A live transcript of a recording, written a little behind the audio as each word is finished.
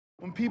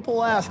When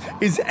people ask,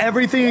 is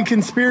everything a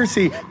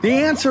conspiracy? The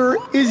answer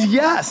is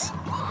yes.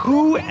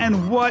 Who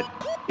and what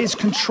is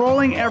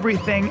controlling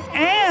everything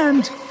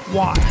and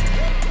why?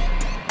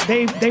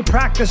 They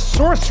practice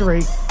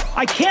sorcery.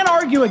 I can't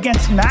argue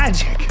against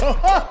magic.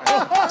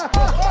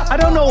 I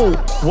don't know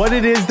what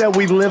it is that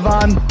we live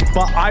on,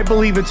 but I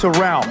believe it's a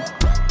realm.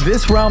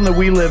 This realm that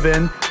we live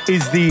in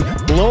is the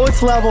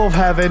lowest level of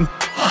heaven,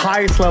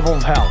 highest level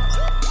of hell.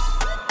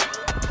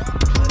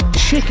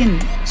 Chicken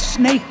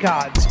snake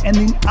gods and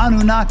the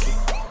Anunnaki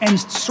and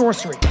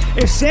sorcery.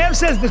 If Sam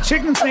says the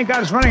chicken and snake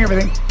god is running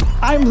everything,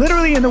 I'm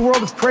literally in the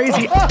world of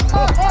crazy.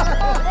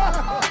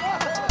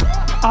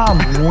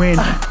 I'm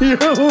winning.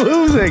 You're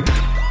losing.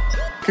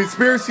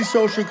 Conspiracy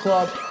Social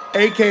Club,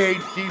 aka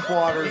Deep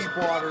Waters.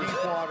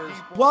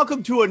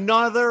 Welcome to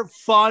another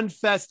fun,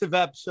 festive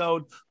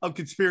episode of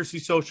Conspiracy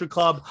Social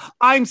Club.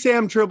 I'm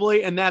Sam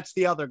Tripoli, and that's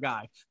the other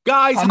guy.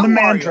 Guys, I'm the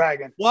man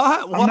dragon.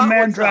 What? I'm the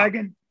man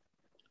dragon.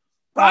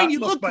 Brian, you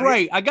look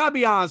great. I gotta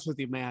be honest with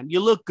you, man. You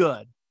look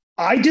good.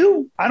 I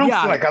do. I don't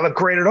feel like I look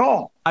great at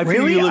all. I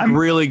feel you look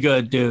really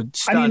good, dude.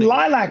 Stunning. I mean,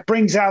 lilac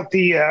brings out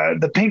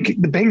the pink,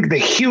 the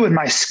hue in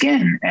my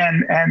skin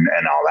and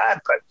all that.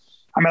 But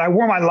I mean, I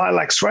wore my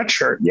lilac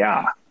sweatshirt.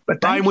 Yeah.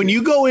 But Brian, when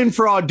you go in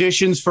for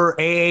auditions for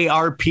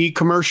AARP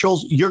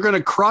commercials, you're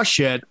gonna crush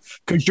it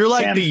because you're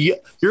like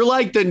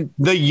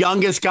the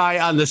youngest guy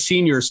on the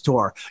seniors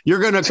tour. You're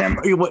gonna.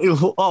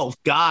 Oh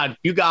God,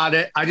 you got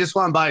it. I just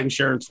want to buy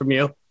insurance from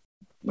you.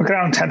 Look at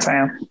how intense I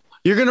am.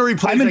 You're going to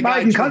replace I'm in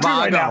Biden country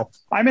right now.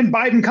 I'm in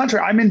Biden country.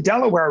 I'm in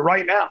Delaware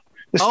right now.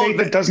 The state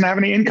that doesn't have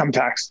any income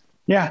tax.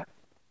 Yeah.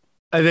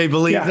 They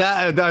believe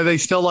that? Are they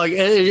still like,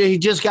 he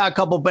just got a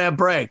couple bad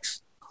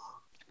breaks?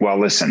 Well,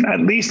 listen,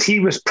 at least he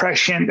was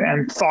prescient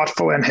and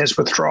thoughtful in his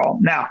withdrawal.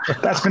 Now,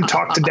 that's been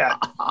talked to death.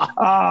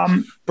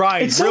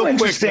 Brian, it's so real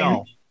quick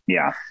though.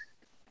 Yeah.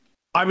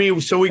 I mean,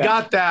 so we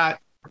got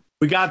that.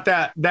 We got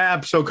that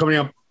episode coming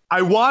up.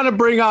 I want to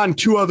bring on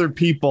two other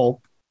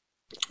people.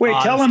 Wait,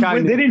 tell them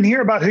they didn't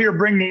hear about who you're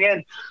bringing in.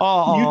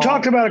 You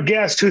talked about a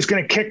guest who's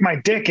going to kick my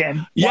dick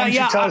in. Why don't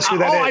you tell us who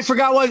that is? I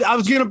forgot what I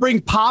was going to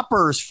bring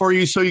poppers for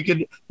you, so you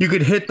could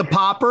hit the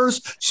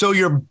poppers, so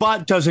your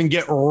butt doesn't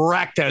get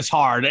wrecked as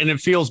hard, and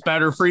it feels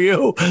better for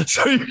you,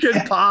 so you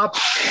can pop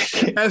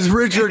as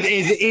Richard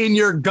is in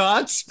your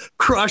guts,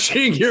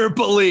 crushing your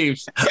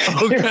beliefs.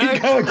 Okay,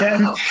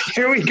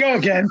 Here we go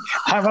again.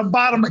 I'm a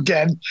bottom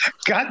again.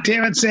 God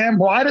damn it, Sam.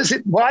 Why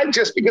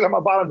just because I'm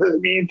a bottom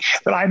doesn't mean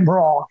that I'm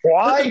wrong?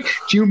 Why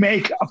do you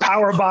make a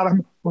power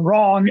bottom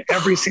wrong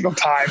every single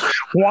time?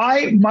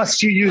 Why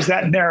must you use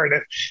that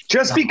narrative?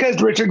 Just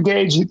because Richard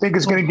Gage you think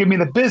is going to give me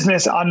the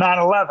business on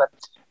 9/11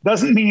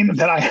 doesn't mean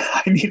that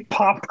I need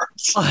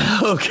poppers.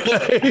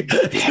 Okay.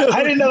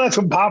 I didn't know that's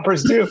what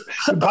poppers do.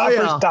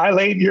 Poppers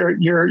dilate your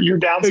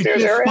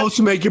downstairs area. It's supposed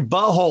to make your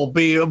butthole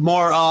be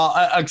more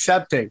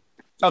accepting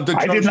of the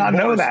I did not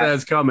know that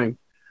is coming.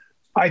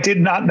 I did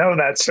not know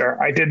that, sir.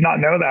 I did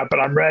not know that, but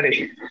I'm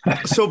ready.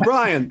 So,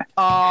 Brian.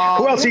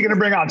 Who else are you going to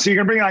bring on? So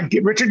you're going to bring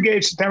on Richard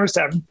Gage, September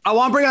 7th. I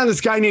want to bring on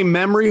this guy named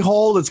Memory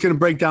Hole that's going to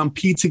break down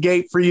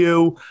Pizzagate for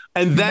you.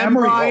 And then,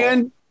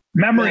 Brian.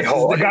 Memory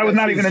Hole, a guy with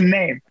not even a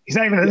name. He's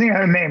not even a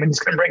name, and he's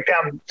going to break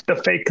down the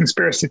fake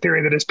conspiracy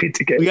theory that is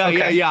Pizzagate.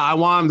 Yeah. I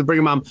want him to bring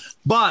him on.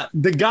 But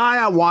the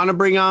guy I want to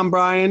bring on,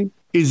 Brian,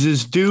 is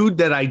this dude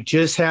that I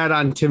just had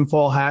on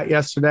Tinfoil Hat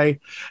yesterday.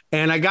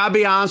 And I got to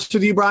be honest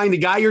with you, Brian, the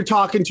guy you're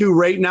talking to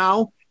right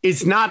now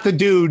is not the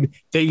dude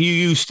that you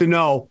used to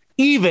know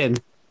even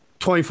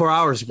 24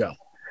 hours ago.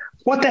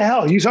 What the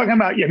hell are you talking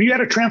about? Have you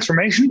had a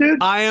transformation,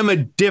 dude? I am a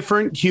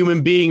different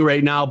human being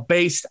right now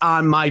based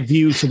on my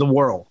views of the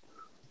world.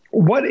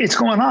 What is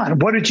going on?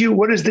 What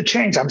is the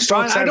change? I'm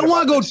so excited. I don't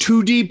want to go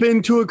too deep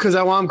into it because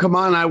I want him to come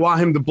on. I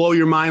want him to blow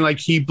your mind like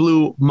he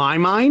blew my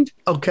mind.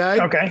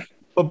 Okay.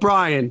 But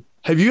Brian,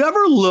 have you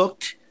ever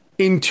looked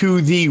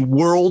into the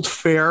world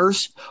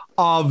fairs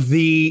of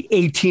the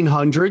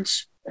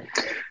 1800s?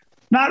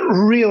 Not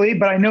really,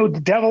 but I know the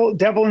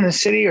devil in the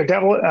city, or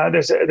devil.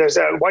 There's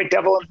a white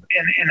devil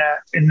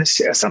in this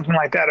something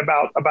like that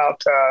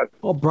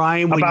about.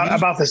 Brian,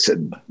 about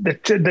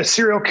the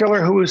serial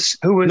killer who was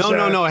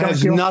no. It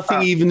has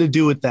nothing even to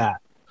do with that.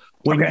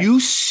 When you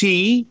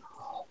see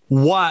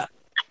what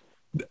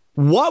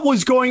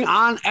was going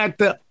on at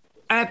the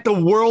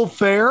World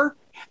Fair.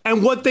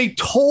 And what they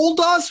told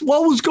us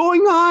what was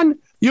going on,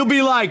 you'll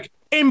be like,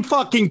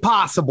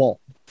 impossible.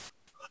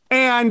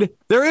 And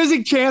there is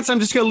a chance, I'm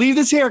just going to leave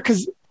this here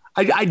because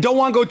I don't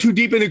want to go too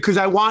deep in it because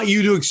I want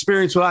you to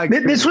experience what I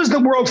experienced. This was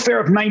the World Fair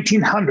of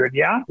 1900,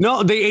 yeah?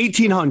 No, the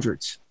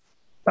 1800s.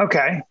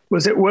 Okay.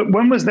 Was it?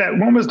 When was that?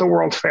 When was the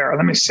World Fair?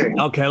 Let me see.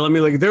 Okay, let me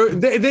look.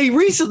 They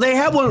recently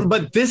had one,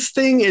 but this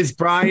thing is,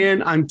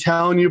 Brian, I'm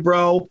telling you,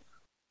 bro,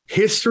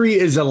 history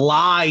is a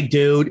lie,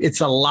 dude. It's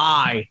a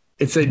lie.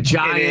 It's a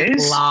giant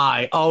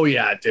lie. Oh,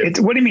 yeah, dude.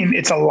 What do you mean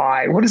it's a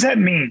lie? What does that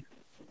mean?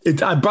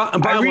 Brian, what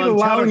I'm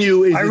telling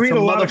you is it's a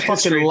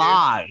motherfucking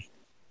lie.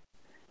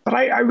 But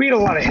I read a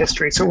lot of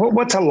history. So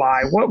what's a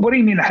lie? What do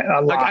you mean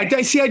a lie?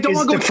 I see. I don't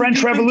want to go the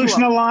French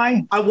Revolution a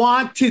lie. I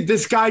want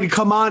this guy to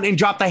come on and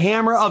drop the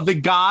hammer of the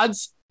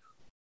gods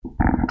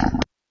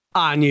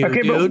on you,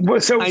 okay, dude.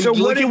 But so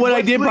look at what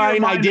I did,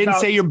 Brian. I didn't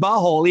say your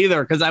butthole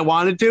either because I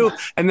wanted to,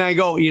 and then I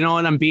go, you know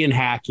what? I'm being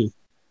hacky.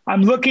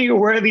 I'm looking at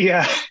where the.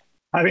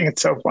 I think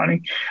it's so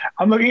funny.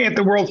 I'm looking at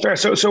the World Fair.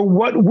 So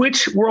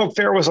which World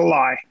Fair was a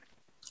lie?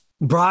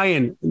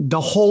 Brian,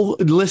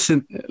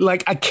 listen,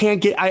 like I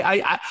can't get,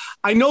 I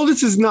know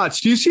this is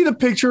nuts. Do you see the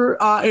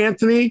picture,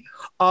 Anthony,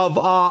 of,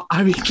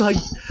 I mean, like,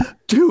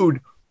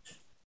 dude.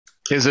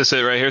 Is this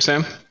it right here,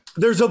 Sam?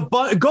 There's go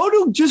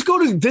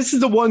to, this is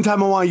the one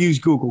time I want to use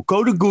Google.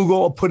 Go to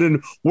Google and put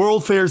in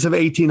World Fairs of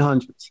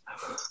 1800s.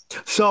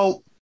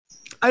 So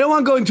I don't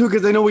want to go into it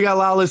because I know we got a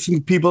lot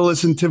of people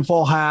listen to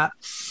Tinfoil Hat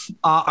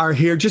are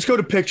here. Just go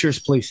to pictures,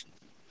 please.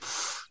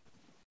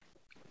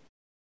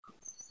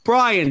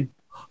 Brian,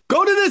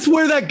 go to this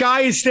where that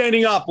guy is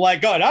standing up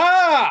like, God,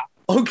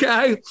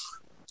 okay.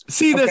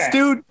 See this,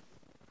 dude?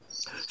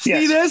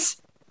 See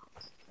this?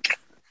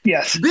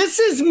 Yes. This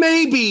is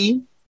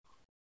maybe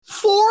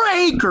 4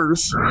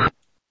 acres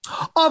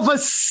of a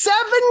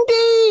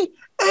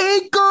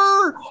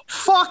 70-acre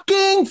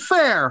fucking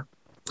fair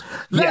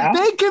that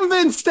they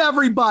convinced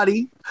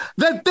everybody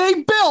that they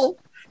built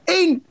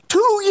in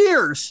 2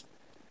 years.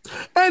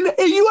 And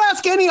if you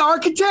ask any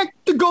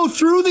architect to go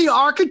through the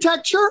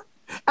architecture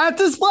at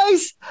this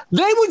place,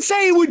 they would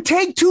say it would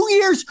take 2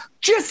 years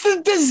just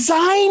to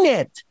design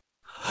it.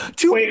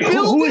 Wait,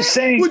 who is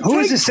saying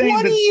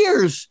 20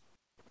 years.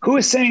 Who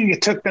is saying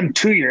it took them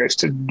 2 years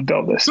to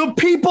build this? The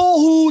people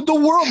who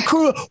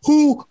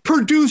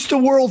produced the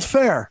World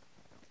Fair.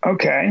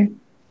 Okay.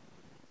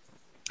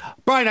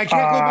 Brian, I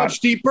can't go much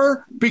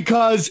deeper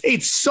because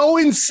it's so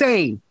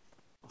insane.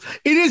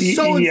 It is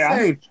so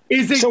insane.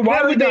 So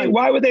why would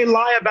they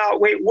lie about?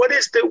 Wait, what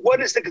is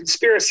the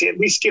conspiracy? At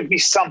least give me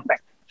something.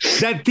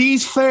 That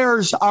these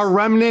fairs are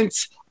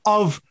remnants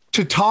of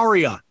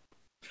Tartaria,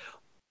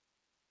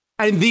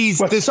 and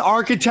this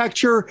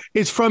architecture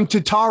is from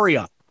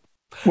Tartaria.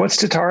 What's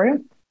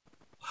Tartaria?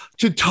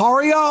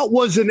 Tartaria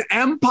was an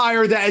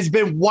empire that has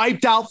been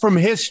wiped out from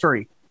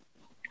history.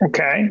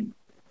 Okay.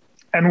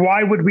 And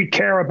why would we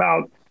care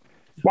about?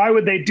 Why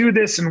would they do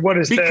this? And what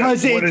is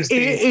because it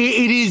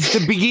is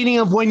the beginning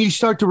of when you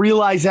start to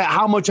realize that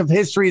how much of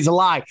history is a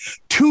lie.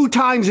 2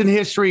 times in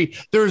history,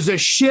 there's a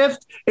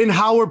shift in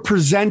how we're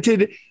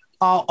presented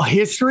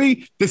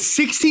history: the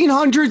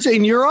 1600s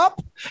in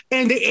Europe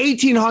and the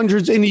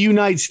 1800s in the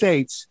United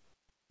States.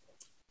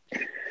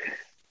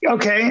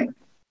 Okay,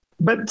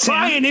 but Sam,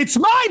 Brian, it's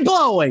mind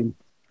blowing.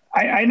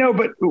 I know,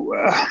 but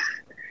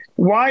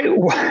why?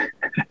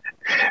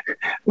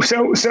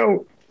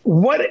 So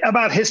what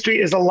about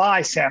history is a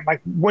lie, Sam?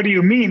 Like, what do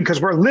you mean?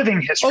 Because we're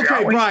living history.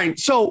 Okay, Brian.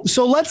 So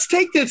let's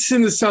take this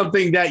into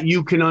something that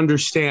you can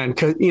understand.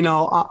 Because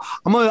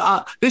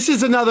this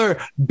is another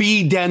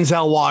be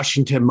Denzel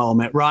Washington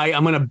moment, right?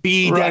 I'm gonna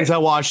be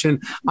Denzel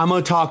Washington. I'm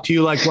gonna talk to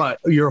you like what?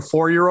 You're a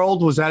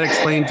 4-year-old. Was that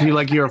explained to you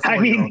like you're a 4-year-old?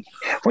 I mean,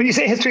 when you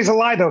say history is a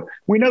lie, though,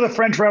 we know the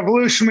French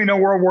Revolution. We know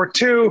World War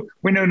II.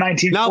 We know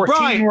 1914 now,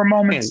 Brian, were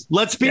moments.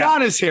 Let's be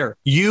honest here.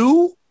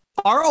 You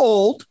are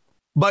old.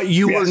 But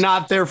you were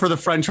not there for the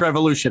French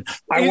Revolution.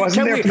 I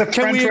wasn't there for the French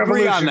Revolution. Can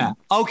we agree on that?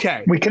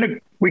 Okay. We can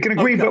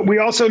agree, but we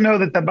also know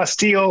that the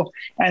Bastille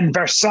and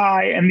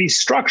Versailles and these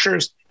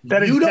structures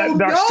that are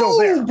still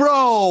there.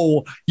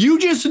 Bro. You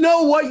just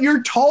know what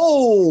you're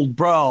told,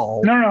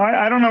 bro. No,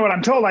 I don't know what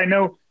I'm told. I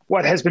know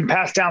what has been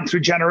passed down through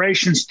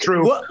generations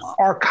through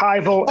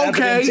archival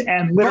evidence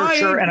and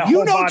literature. Brian, and a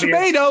whole body. You know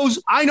tomatoes.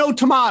 I know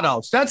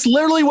tomatoes. That's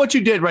literally what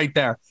you did right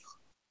there.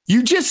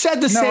 You just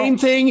said the same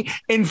thing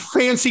in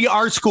fancy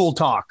art school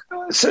talk.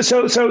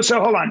 So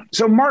hold on.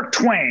 So Mark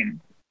Twain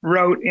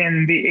wrote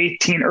in the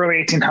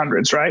early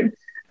 1800s, right?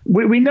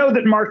 We know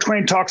that Mark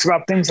Twain talks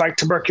about things like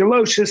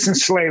tuberculosis and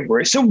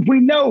slavery. So we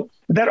know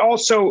that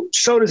also,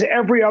 so does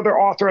every other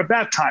author at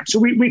that time. So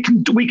we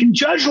can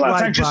judge a lot of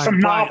times just from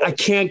novels. I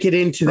can't get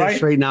into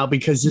this right now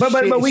because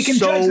but we can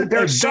judge that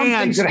there's some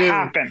things that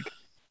happened.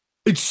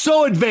 It's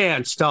so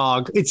advanced,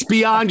 dog. It's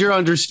beyond your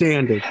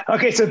understanding.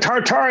 Okay, so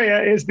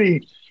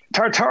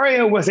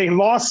Tartaria was a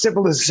lost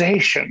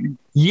civilization.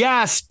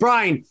 Yes,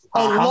 Brian.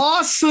 A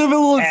lost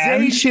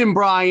civilization,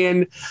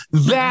 Brian,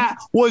 that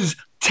was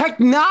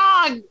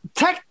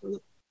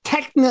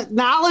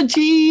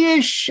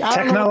technology-ish.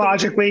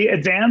 Technologically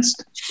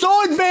advanced?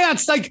 So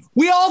advanced. Like,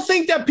 we all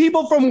think that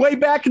people from way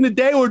back in the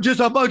day were just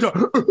a bunch of,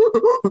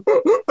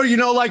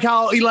 like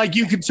how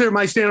you consider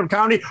my stand-up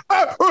comedy,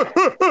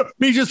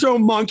 me just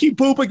throwing monkey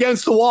poop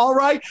against the wall,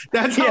 right?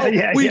 That's how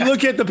we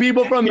look at the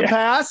people from the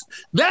past.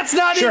 That's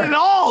not it at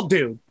all,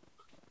 dude.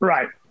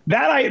 Right.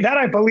 That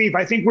I believe.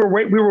 I think we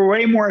were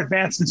way more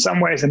advanced in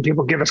some ways than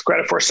people give us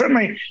credit for.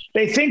 Certainly,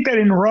 they think that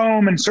in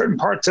Rome and certain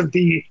parts of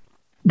the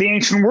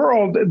ancient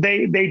world,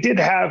 they did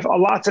have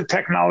lots of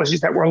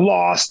technologies that were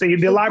lost. The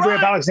Library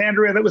of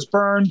Alexandria that was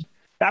burned,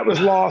 that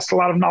was lost. A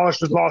lot of knowledge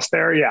was lost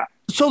there. Yeah.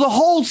 So the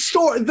whole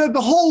story, the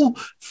whole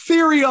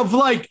theory of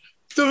like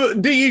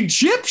the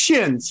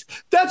Egyptians.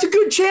 That's a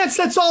good chance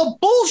that's all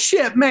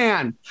bullshit,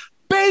 man.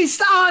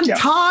 Based on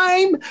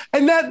time,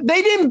 and that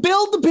they didn't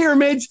build the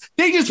pyramids,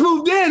 they just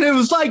moved in. It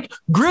was like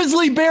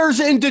grizzly bears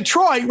in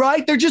Detroit,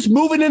 right? They're just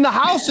moving in the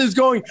houses,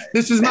 going,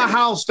 "This is my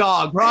house,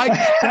 dog." Right?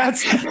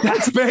 That's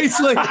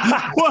basically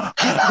what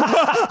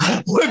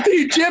the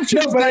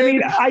Egyptians. No, but I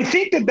mean, I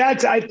think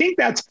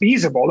that's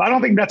feasible. I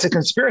don't think that's a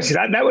conspiracy.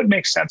 That would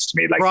make sense to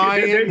me. Like,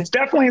 it's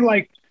definitely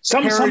like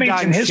some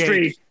ancient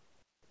history.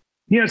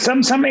 You know,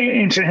 some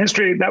ancient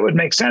history that would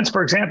make sense.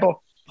 For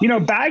example, you know,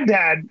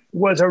 Baghdad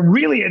was a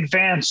really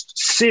advanced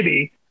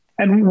city.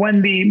 And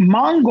when the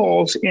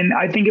Mongols in,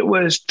 I think it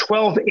was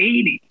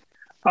 1280,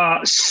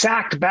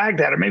 sacked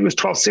Baghdad, or maybe it was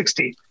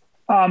 1260,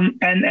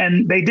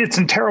 and they did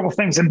some terrible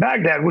things in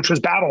Baghdad, which was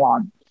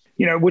Babylon,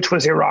 you know, which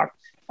was Iraq.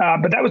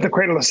 But that was the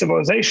cradle of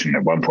civilization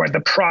at one point,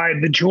 the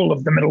pride, the jewel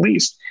of the Middle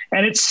East.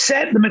 And it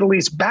set the Middle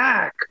East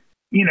back,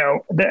 you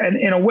know,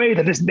 in a way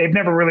that they've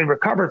never really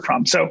recovered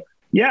from. So,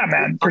 yeah,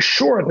 man, for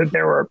sure that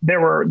there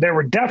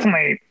were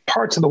definitely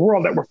parts of the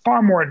world that were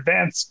far more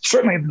advanced,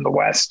 certainly than the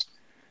West,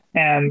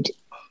 and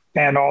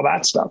all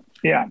that stuff.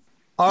 Yeah.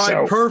 All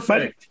right,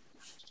 perfect.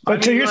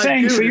 But so you're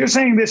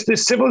saying this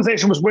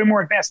civilization was way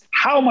more advanced.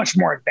 How much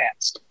more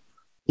advanced?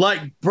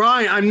 Like,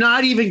 Brian, I'm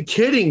not even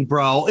kidding,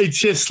 bro. It's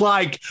just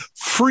like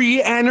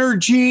free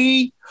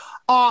energy.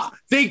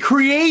 They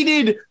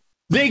created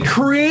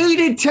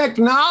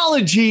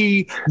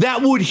technology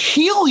that would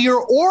heal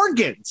your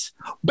organs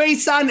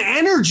based on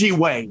energy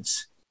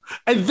waves.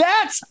 And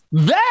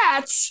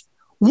that's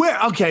where,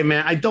 okay,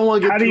 man, I don't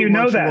want to get How do you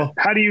know that?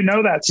 How do you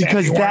know that, Sam?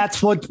 Because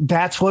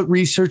that's what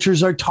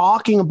researchers are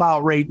talking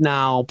about right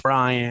now,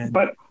 Brian.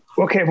 But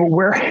okay, but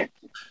where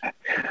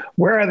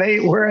are they?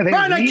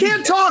 Brian, I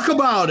can't talk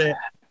about it.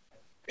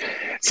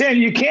 Sam,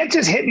 you can't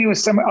just hit me with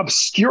some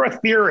obscure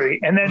theory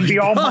and then be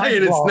all mind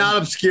blown. It's not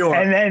obscure.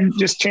 And then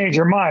just change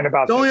your mind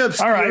about it. It's only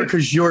obscure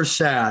because you're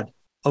sad.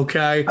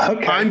 Okay.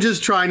 I'm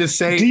just trying to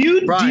say. Do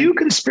you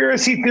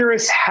conspiracy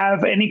theorists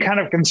have any kind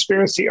of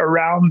conspiracy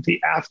around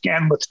the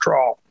Afghan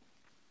withdrawal?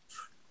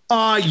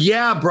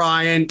 Yeah,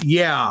 Brian.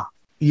 Yeah.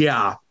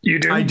 You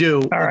do? I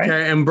do. All right.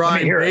 Okay. And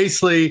Brian,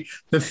 basically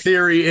the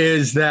theory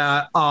is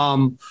that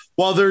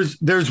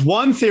there's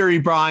one theory,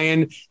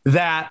 Brian,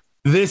 that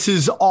this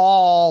is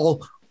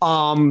all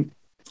a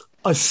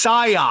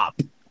psyop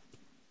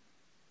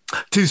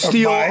to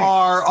steal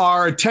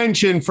our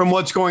attention from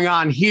what's going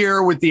on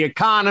here with the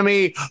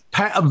economy,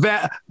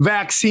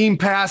 vaccine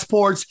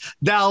passports,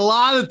 that a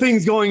lot of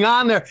things going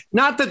on there.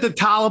 Not that the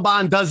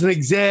Taliban doesn't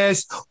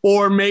exist,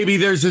 or maybe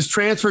there's this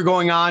transfer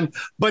going on,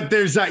 but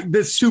there's like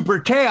this super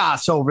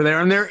chaos over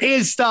there. And there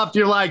is stuff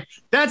you're like,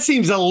 that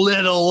seems a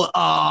little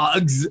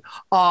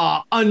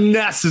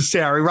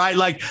unnecessary, right?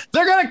 Like,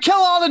 they're going to kill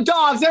all the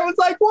dogs. Everyone's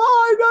like,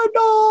 why the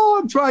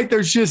dogs? Right?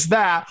 There's just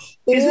that.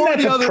 Isn't that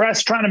the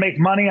press trying to make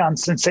money on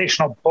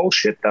sensational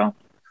bullshit, though?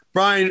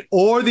 Brian,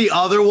 or the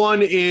other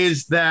one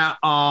is that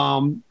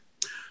Biden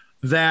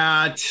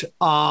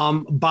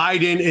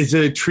is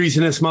a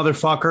treasonous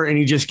motherfucker and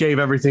he just gave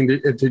everything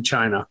to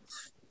China.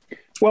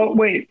 Well,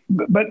 wait,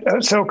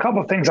 but so a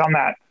couple of things on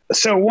that.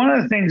 So one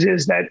of the things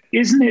is that,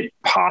 isn't it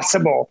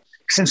possible,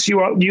 since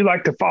you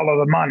like to follow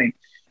the money,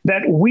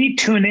 that we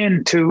tune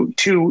in to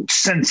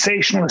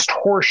sensationalist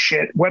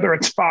horseshit, whether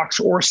it's Fox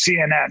or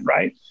CNN,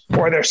 right?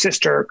 Or their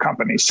sister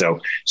companies. So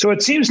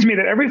it seems to me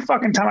that every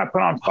fucking time I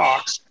put on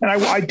Fox, and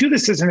I do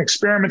this as an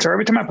experiment, or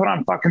every time I put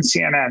on fucking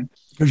CNN,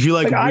 because you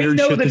like weird I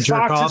know shit that to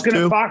jerk off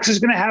to? Fox is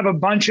going to have a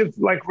bunch of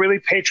like really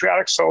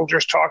patriotic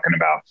soldiers talking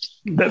about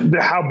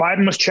how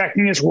Biden was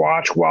checking his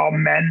watch while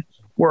men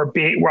were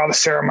while the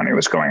ceremony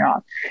was going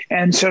on,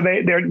 and so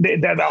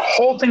the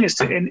whole thing is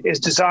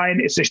designed.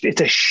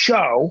 It's a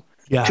show.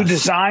 Yes. To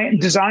design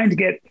to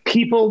get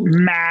people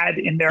mad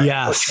in their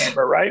echo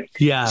chamber, right?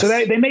 Yeah. So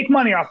they make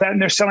money off that,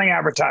 and they're selling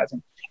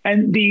advertising.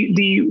 And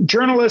the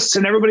journalists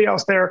and everybody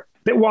else there,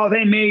 that while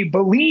they may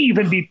believe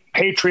and be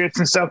patriots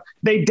and stuff,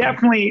 they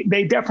definitely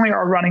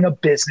are running a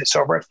business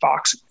over at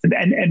Fox,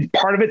 and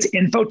part of it's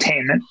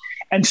infotainment.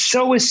 And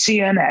so is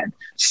CNN.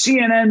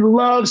 CNN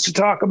loves to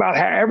talk about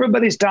how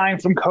everybody's dying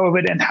from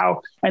COVID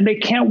and they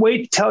can't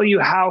wait to tell you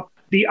how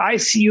the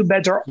ICU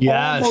beds are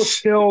almost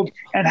filled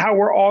and how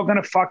we're all going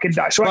to fucking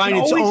die. So Brian,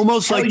 it's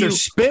almost like they're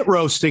spit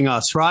roasting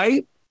us,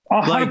 right?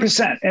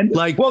 100%. And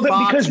like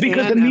because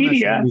the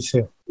media,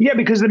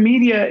 because the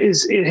media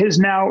is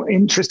now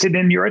interested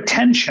in your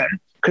attention,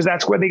 because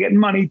that's where they get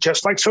money,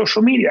 just like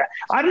social media.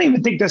 I don't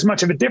even think there's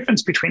much of a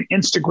difference between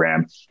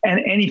Instagram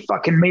and any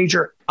fucking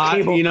major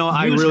cable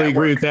I really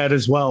agree with that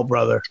as well,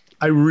 brother.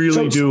 I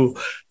really do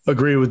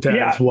agree with that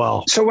as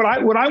well. So what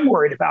I'm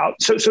worried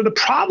about, so the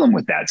problem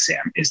with that,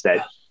 Sam, is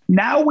that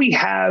now we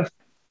have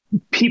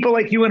people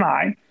like you and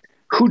I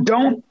who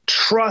don't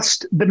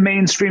trust the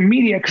mainstream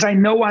media, because I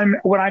know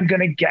what I'm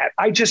going to get.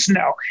 I just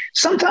know.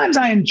 Sometimes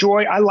I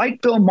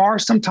like Bill Maher.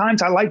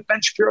 Sometimes I like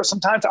Ben Shapiro.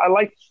 Sometimes I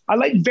like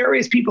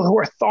various people who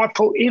are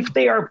thoughtful, if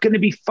they are going to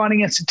be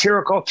funny and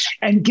satirical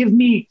and give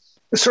me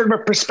sort of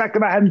a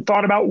perspective I hadn't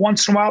thought about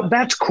once in a while.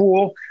 That's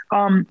cool.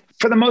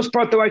 for the most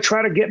part, though, I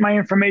try to get my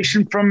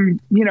information from,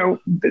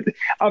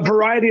 a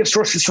variety of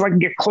sources so I can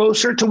get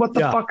closer to what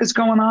the fuck is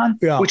going on,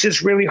 which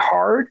is really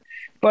hard.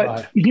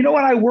 But you know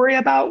what I worry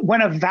about?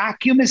 When a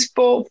vacuum is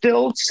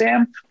filled,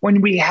 Sam,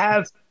 when we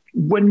have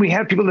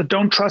people that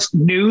don't trust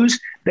news,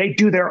 they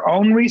do their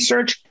own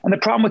research. And the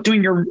problem with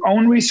doing your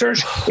own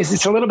research is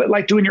it's a little bit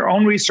like doing your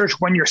own research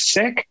when you're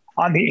sick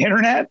on the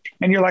internet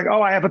and you're like,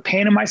 oh, I have a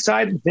pain in my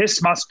side.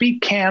 This must be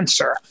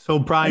cancer. So,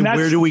 Brian,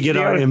 where do we get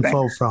our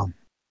info from?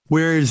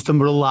 Where is the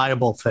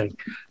reliable thing?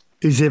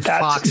 Is it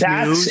Fox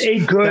News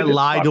that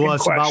lied to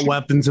us about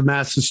weapons of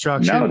mass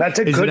destruction? No, that's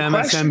a good question.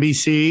 Is it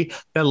MSNBC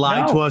that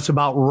lied to us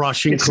about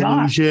Russian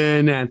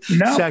collusion and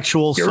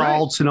sexual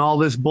assaults and all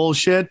this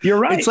bullshit? You're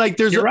right. It's like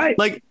there's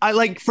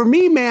for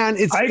me, man.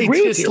 I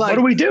agree with you. What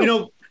do we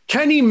do?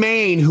 Kenny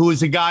Mayne, who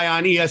was a guy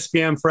on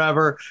ESPN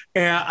forever,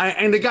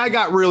 and the guy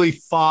got really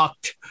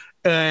fucked,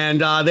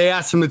 and they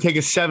asked him to take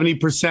a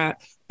 70%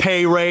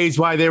 pay raise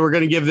while they were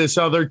going to give this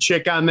other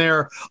chick on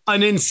there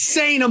an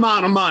insane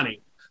amount of money.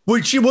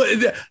 Which she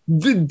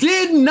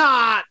does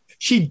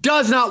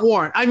not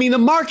warrant. I mean, the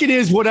market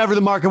is whatever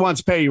the market wants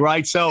to pay you,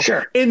 right? So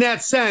in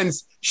that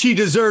sense, she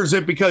deserves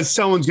it because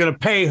someone's going to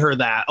pay her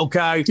that.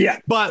 Okay. Yeah.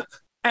 But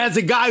as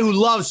a guy who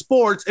loves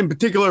sports, in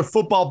particular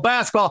football,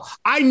 basketball,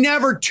 I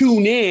never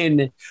tune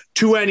in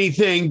to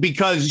anything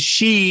because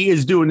she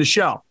is doing the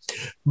show.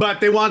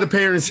 But they wanted to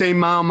pay her the same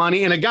amount of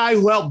money. And a guy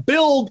who helped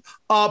build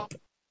up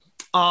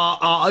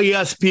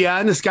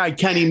ESPN, this guy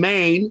Kenny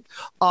Mayne,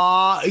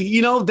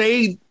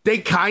 they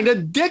kind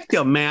of dicked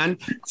him, man.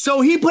 So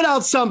he put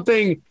out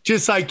something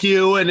just like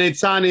you, and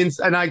it's on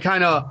and I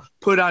kind of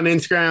put on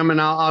Instagram,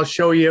 and I'll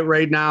show you it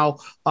right now,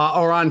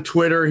 or on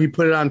Twitter. He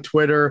put it on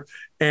Twitter,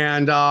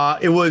 and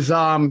it was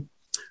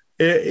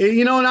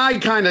and I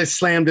kind of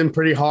slammed him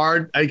pretty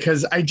hard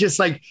because I just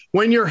like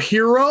when you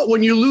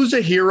lose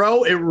a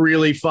hero, it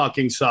really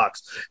fucking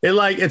sucks.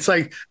 It's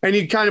like, and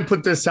you kind of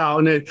put this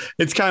out, and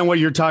it's kind of what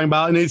you're talking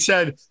about. And it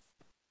said,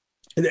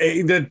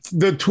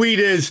 the tweet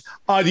is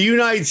the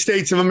United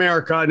States of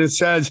America, and it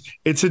says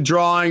it's a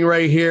drawing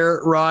right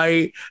here,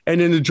 right?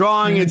 And in the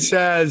drawing, it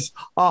says,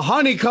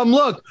 honey, come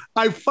look.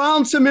 I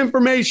found some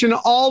information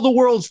all the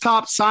world's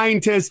top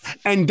scientists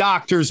and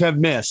doctors have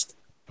missed.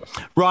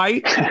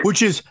 Right?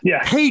 Which is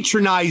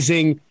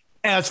patronizing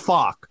as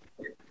fuck.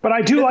 But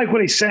I do like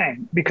what he's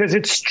saying, because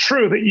it's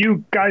true that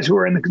you guys who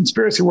are in the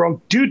conspiracy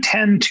world do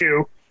tend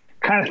to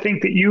kind of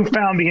think that you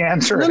found the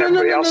answer and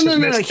everybody else has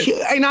missed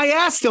it. And I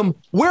asked him,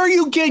 where are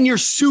you getting your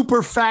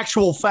super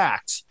factual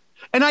facts?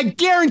 And I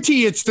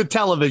guarantee it's the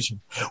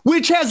television,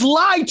 which has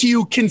lied to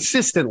you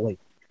consistently.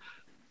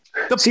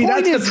 That's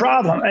the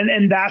problem.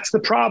 And that's the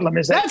problem.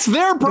 That's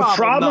their problem. The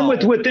problem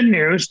with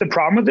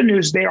the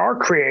news, they are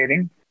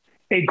creating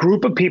a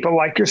group of people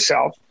like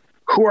yourself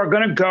who are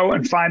going to go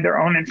and find their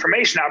own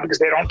information out because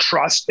they don't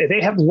trust.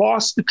 They have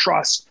lost the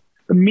trust.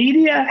 The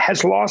media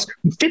has lost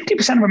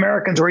 50% of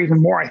Americans, or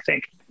even more, I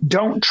think,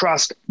 don't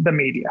trust the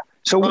media.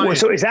 So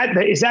is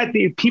that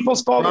the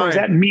people's fault, or is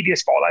that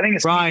media's fault? I think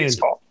it's media's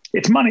fault.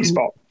 It's money's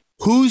fault.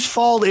 Whose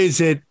fault is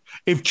it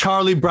if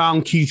Charlie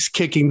Brown keeps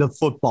kicking the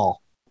football?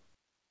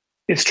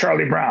 It's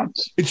Charlie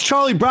Brown's. It's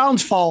Charlie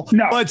Brown's fault.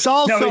 No, but it's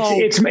also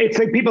it's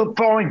like people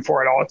falling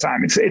for it all the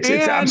time. It's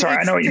I'm sorry,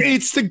 I know what you mean.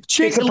 It's the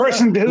chick, it's the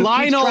person who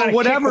Lionel, or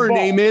whatever her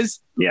name is,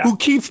 who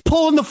keeps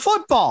pulling the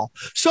football.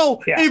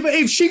 So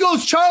if she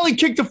goes, Charlie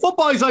kicked the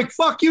football, he's like,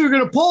 fuck you, you're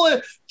gonna pull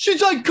it.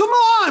 She's like, come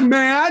on,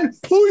 man.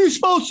 Who are you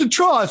supposed to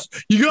trust?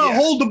 You gonna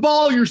hold the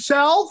ball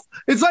yourself?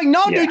 It's like,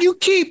 no, dude, you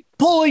keep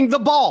pulling the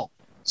ball.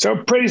 So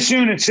pretty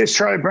soon it's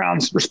Charlie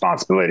Brown's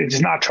responsibility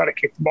to not try to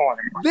kick the ball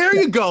anymore. There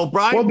you go,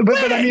 Brian. Well,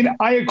 but I mean,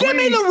 I agree. Give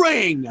me the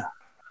ring.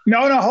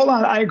 No, hold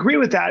on. I agree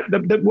with that.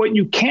 What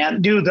you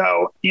can't do,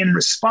 though, in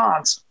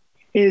response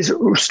is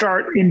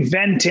start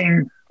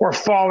inventing or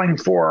falling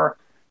for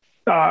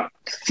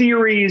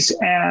theories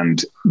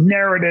and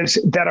narratives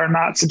that are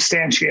not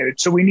substantiated.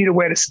 So we need a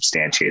way to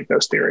substantiate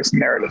those theories and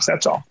narratives.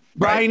 That's all.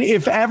 Brian,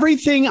 if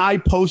everything I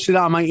posted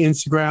on my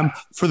Instagram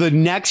for the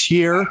next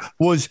year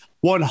was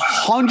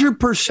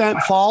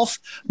 100% false,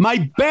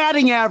 my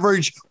batting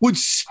average would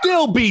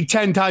still be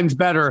 10 times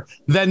better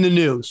than the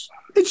news.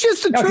 It's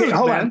just the truth,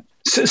 hold man. on.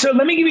 So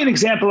let me give you an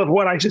example of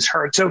what I just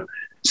heard. So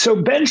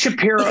Ben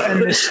Shapiro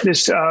and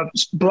this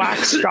black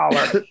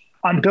scholar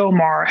on Bill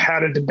Maher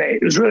had a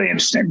debate. It was really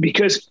interesting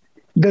because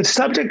the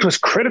subject was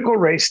critical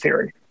race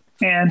theory.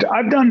 And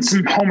I've done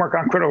some homework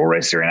on critical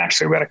race theory and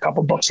actually read a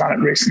couple books on it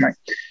recently.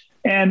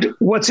 And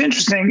what's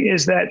interesting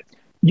is that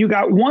you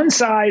got one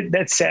side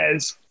that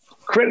says,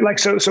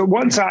 so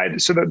one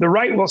side, so the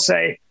right will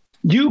say,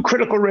 you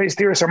critical race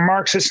theorists are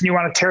Marxists and you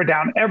want to tear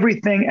down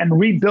everything and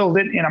rebuild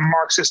it in a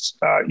Marxist,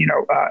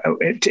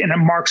 in a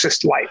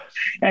Marxist light.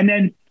 And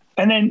then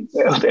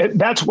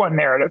that's one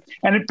narrative.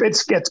 And it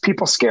gets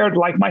people scared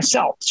like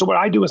myself. So what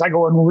I do is I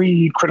go and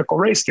read critical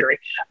race theory.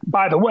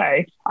 By the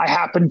way, I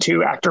happen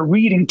to, after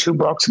reading 2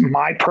 books,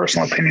 my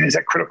personal opinion is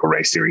that critical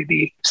race theory,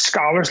 the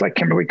scholars like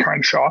Kimberly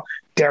Crenshaw,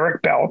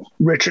 Derek Bell,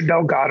 Richard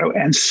Delgado,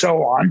 and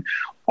so on,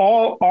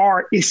 all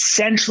are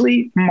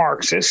essentially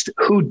Marxist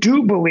who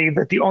do believe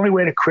that the only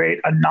way to create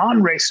a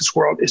non-racist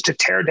world is to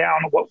tear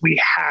down what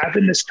we have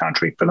in this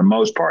country for the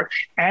most part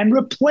and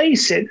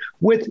replace it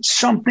with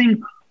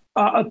something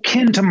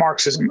akin to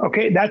Marxism.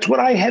 Okay, that's what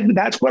I had.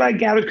 That's what I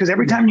gathered, because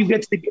every time you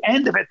get to the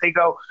end of it,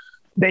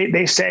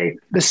 they say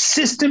the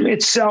system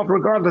itself,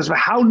 regardless of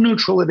how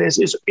neutral it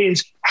is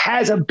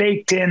has a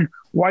baked in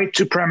white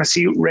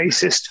supremacy,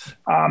 racist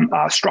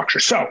structure.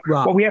 So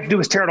what we have to do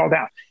is tear it all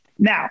down.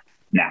 Now,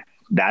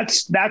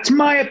 that's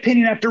my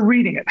opinion after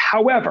reading it.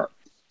 However,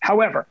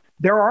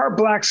 there are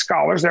black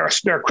scholars, there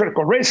are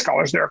critical race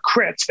scholars, there are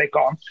crits, they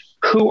call them,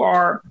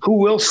 who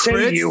will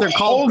say to you,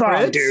 hold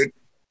on, dude.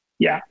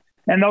 Yeah.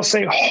 And they'll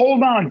say,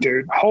 hold on,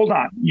 dude, hold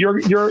on.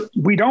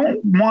 We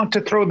don't want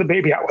to throw the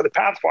baby out with the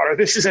bathwater.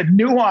 This is a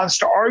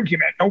nuanced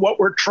argument. And what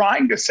we're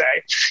trying to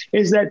say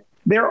is that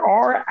there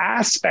are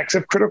aspects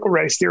of critical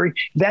race theory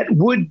that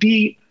would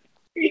be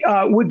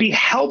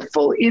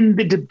helpful in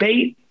the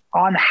debate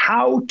on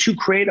how to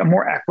create a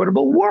more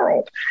equitable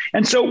world.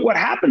 And so what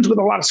happens with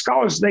a lot of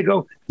scholars is they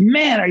go,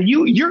 man,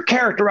 you're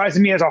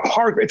characterizing me as a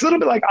hard. It's a little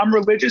bit like I'm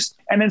religious.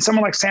 And then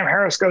someone like Sam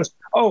Harris goes,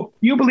 oh,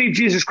 you believe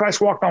Jesus Christ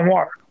walked on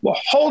water. Well,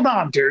 hold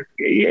on, dude.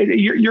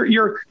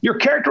 You're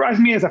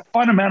characterizing me as a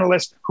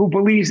fundamentalist who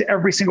believes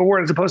every single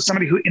word, as opposed to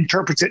somebody who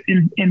interprets it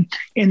in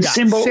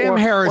symbol. Sam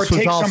Harris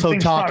was also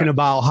talking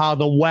about how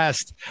the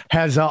West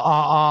has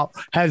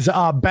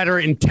better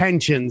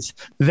intentions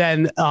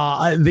than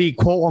the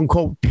quote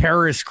unquote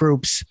terrorist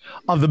groups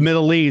of the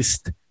Middle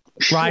East,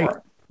 right?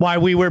 Sure. Why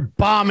we were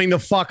bombing the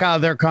fuck out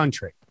of their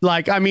country.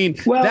 Like, I mean,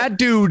 that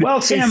dude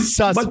Sam, is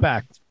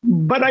suspect.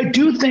 But I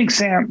do think,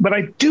 Sam,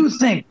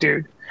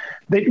 dude,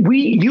 that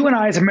you and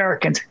I as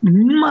Americans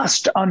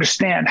must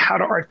understand how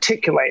to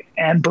articulate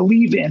and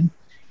believe in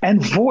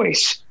and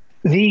voice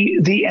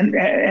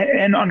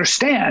and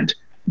understand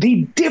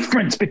the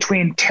difference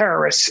between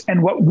terrorists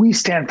and what we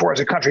stand for as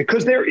a country.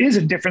 Because there is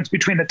a difference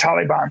between the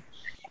Taliban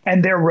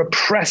and their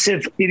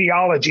repressive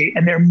ideology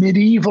and their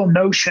medieval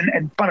notion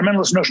and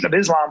fundamentalist notion of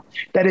Islam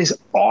that is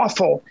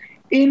awful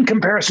in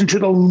comparison to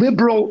the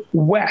liberal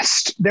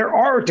West. There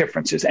are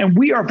differences, and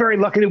we are very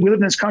lucky that we live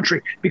in this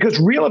country, because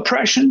real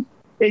oppression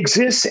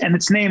exists, and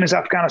its name is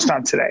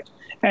Afghanistan today.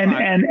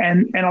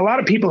 And a lot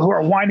of people who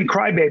are whiny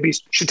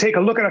crybabies should take a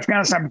look at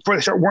Afghanistan before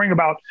they start worrying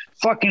about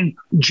fucking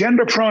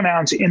gender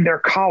pronouns in their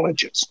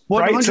colleges.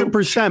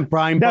 100%,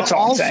 Brian. That's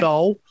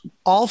but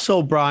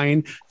also,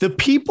 Brian, the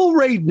people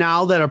right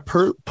now that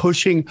are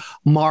pushing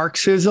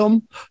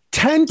Marxism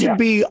tend to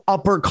be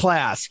upper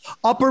class,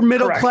 upper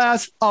middle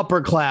class,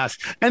 upper class.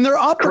 And they're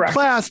upper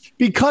class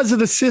because of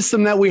the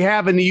system that we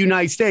have in the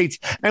United States.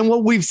 And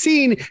what we've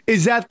seen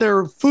is that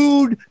their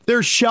food,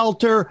 their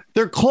shelter,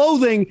 their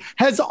clothing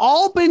has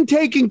all been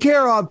taken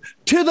care of,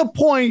 to the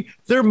point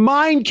their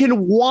mind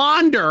can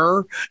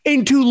wander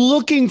into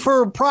looking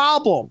for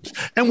problems.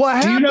 And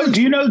what happens?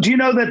 Do you know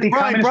that the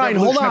Communist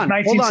Revolution of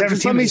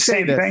 1917 is the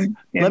same thing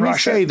in Russia? Let me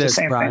say this,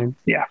 Brian.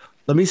 Yeah.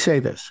 Let me say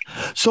this.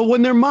 So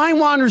when their mind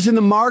wanders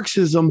into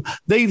Marxism,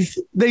 they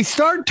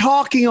start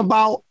talking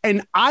about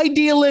an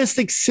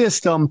idealistic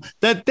system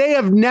that they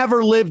have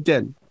never lived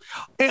in.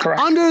 And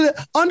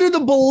under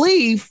the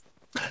belief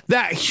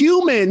that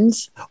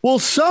humans will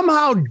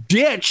somehow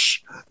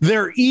ditch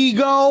their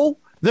ego,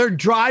 their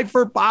drive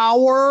for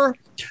power,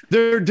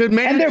 their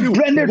demand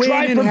and their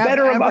drive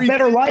for a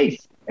better life.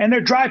 And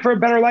their drive for a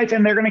better life,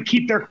 and they're going to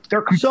keep their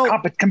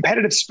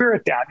competitive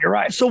spirit down. You're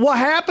right. So what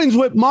happens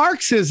with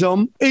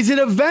Marxism is it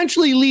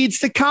eventually leads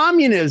to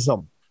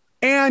communism.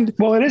 And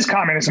it is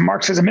communism.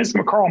 Marxism is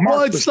Karl Marx.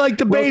 Well, it's like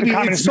the baby.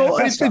 And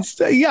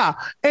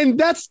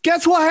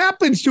guess what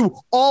happens to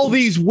all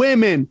these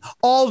women,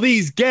 all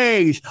these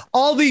gays,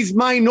 all these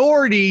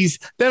minorities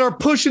that are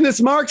pushing this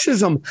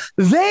Marxism?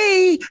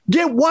 They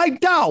get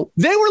wiped out.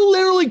 They were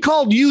literally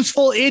called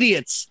useful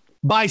idiots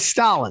by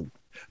Stalin.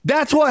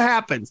 That's what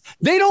happens.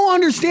 They don't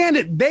understand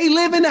it. They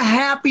live in a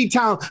happy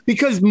town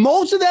because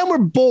most of them were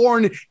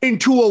born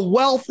into a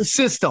wealth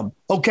system.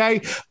 Okay.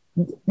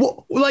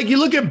 Like you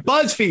look at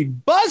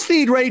BuzzFeed.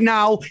 BuzzFeed right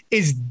now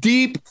is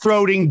deep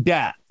throating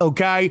debt.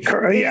 Okay.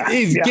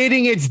 Is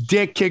getting its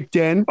dick kicked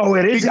in. Oh,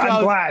 it is.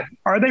 I'm glad.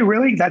 Are they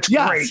really? That's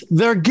great.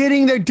 They're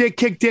getting their dick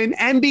kicked in.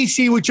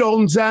 NBC, which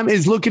owns them,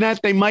 is looking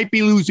at they might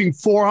be losing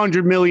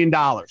 $400 million.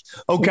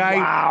 Okay.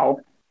 Wow.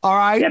 All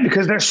right. Yeah,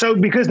 because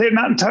they're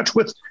not in touch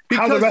with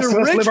how the rest of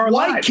us live our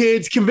white lives.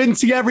 Kids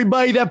convincing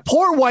everybody that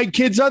poor white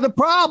kids are the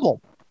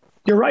problem.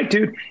 You're right,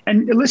 dude.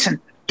 And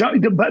listen,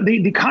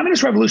 the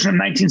Communist Revolution of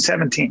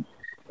 1917,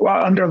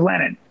 under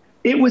Lenin,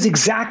 it was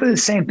exactly the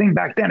same thing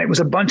back then. It was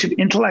a bunch of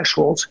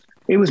intellectuals.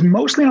 It was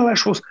mostly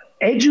intellectuals,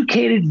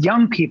 educated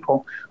young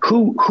people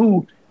who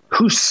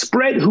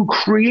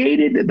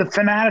created the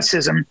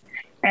fanaticism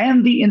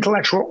and the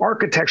intellectual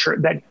architecture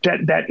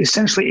that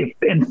essentially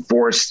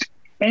enforced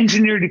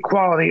engineered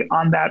equality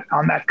on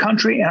that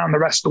country and on the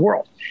rest of the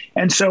world.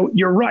 And so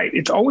you're right.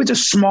 It's always a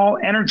small,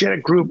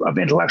 energetic group of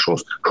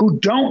intellectuals who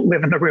don't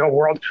live in the real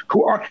world,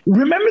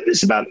 remember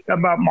this about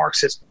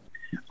Marxism.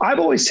 I've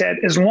always said,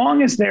 as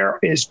long as there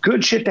is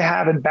good shit to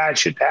have and bad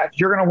shit to have,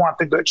 you're going to want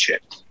the good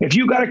shit. If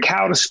you got a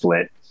cow to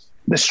split,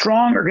 the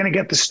strong are going to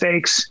get the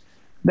steaks.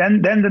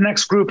 Then the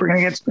next group are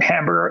going to get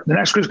hamburger. The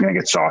next group is going to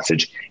get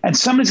sausage, and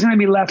somebody's going to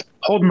be left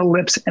holding the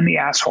lips and the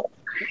asshole.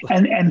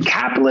 And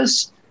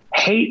capitalists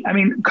hate. I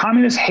mean,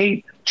 communists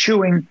hate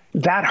chewing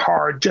that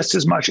hard just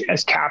as much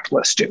as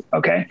capitalists do.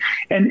 Okay,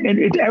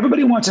 and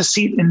everybody wants a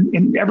seat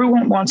in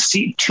everyone wants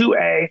seat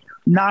 2A,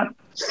 not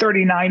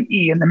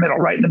 39E in the middle,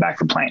 right in the back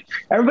of the plane.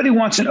 Everybody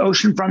wants an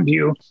oceanfront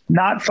view,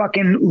 not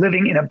fucking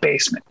living in a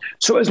basement.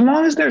 So as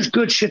long as there's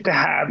good shit to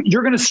have,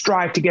 you're going to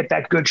strive to get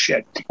that good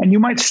shit. And you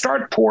might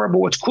start poor, but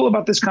what's cool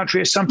about this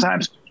country is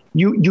sometimes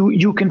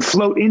you can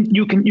float in,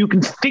 you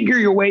can figure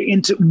your way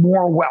into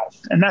more wealth.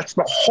 And that's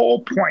the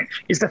whole point,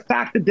 is the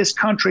fact that this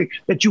country,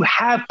 that you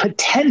have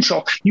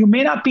potential. You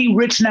may not be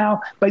rich now,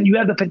 but you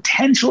have the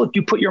potential, if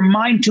you put your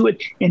mind to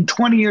it, in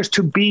 20 years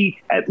to be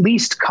at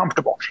least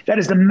comfortable. That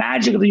is the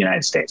magic of the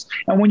United States.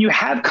 And when you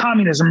have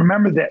communism,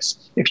 remember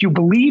this: if you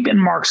believe in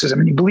Marxism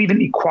and you believe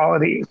in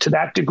equality to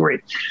that degree,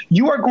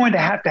 you are going to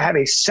have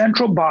a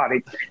central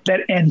body that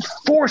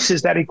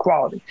enforces that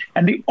equality.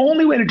 And the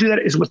only way to do that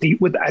is with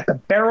at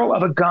the barrel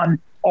of a gun.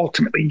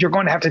 Ultimately, you're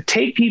going to have to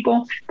take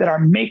people that are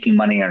making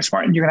money and are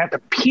smart, and you're going to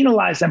have to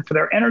penalize them for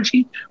their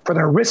energy, for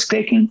their risk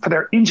taking, for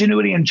their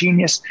ingenuity and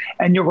genius.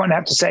 And you're going to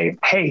have to say,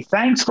 hey,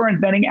 thanks for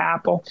inventing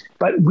Apple,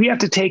 but we have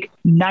to take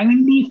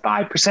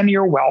 95% of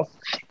your wealth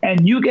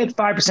and you get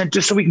 5%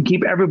 just so we can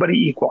keep everybody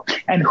equal.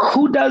 And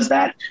who does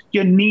that?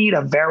 You need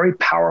a very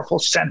powerful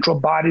central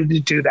body to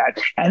do that.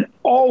 And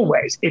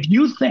always, if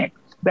you think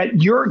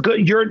that you're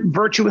good, you're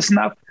virtuous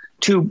enough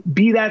to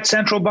be that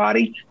central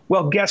body,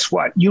 well, guess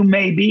what? You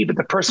may be, but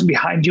the person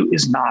behind you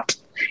is not.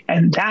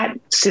 And that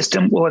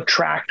system will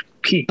attract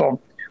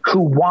people who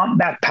want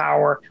that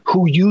power,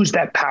 who use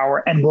that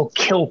power, and will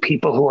kill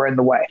people who are in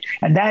the way.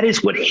 And that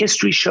is what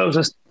history shows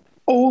us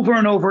over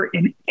and over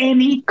in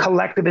any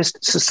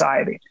collectivist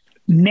society.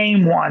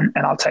 Name one,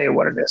 and I'll tell you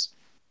what it is.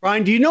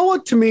 Brian, do you know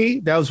what? To me,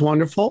 that was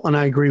wonderful, and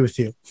I agree with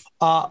you.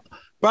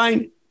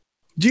 Brian,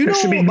 do you know?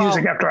 There should be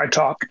music after I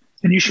talk.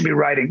 And you should be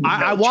writing.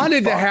 I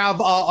wanted to have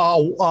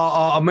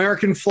a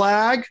American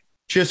flag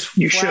just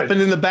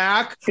flapping in the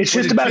back. It's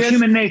just about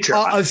human nature.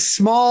 A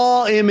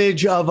small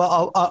image of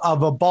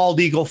a bald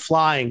eagle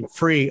flying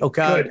free.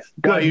 Okay,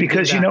 good.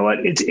 Because you know what?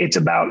 It's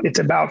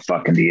about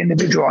fucking the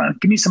individual.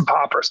 Give me some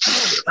poppers.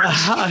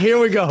 Here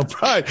we go,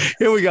 Brian.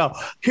 Here we go.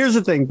 Here's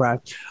the thing, Brian.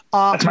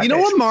 You know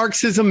what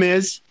Marxism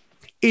is?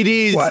 It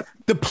is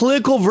the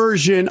political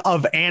version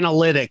of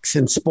analytics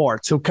in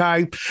sports,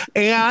 okay?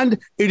 And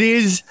it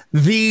is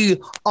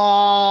the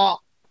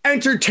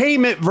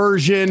entertainment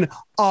version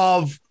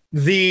of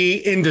the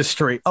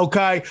industry,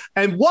 okay?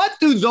 And what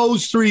do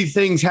those three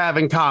things have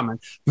in common?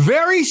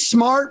 Very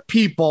smart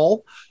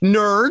people,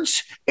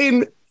 nerds,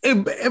 in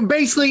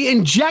basically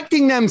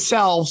injecting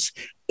themselves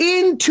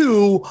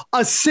into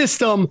a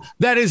system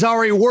that is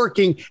already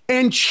working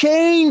and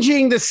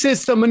changing the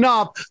system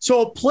enough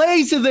so it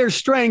plays to their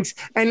strengths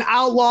and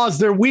outlaws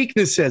their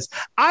weaknesses.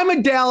 I'm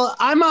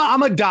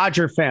a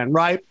Dodger fan,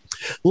 right?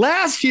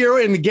 Last year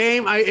in the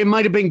game, it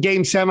might have been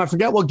Game 7. I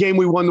forget what game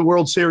we won the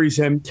World Series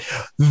in.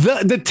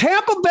 The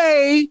Tampa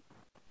Bay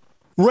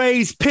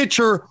Rays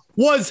pitcher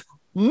was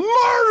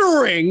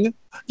murdering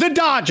the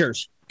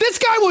Dodgers. This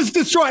guy was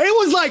destroyed. It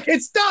was like,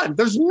 it's done.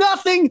 There's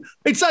nothing.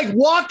 It's like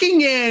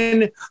walking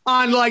in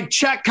on like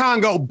Czech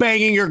Congo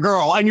banging your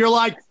girl. And you're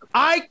like,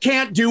 I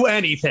can't do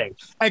anything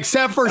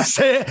except for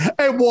sit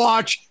and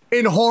watch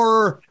in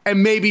horror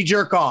and maybe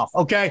jerk off.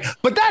 Okay.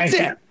 But that's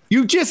it.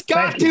 You just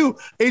got to,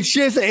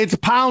 it's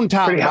pound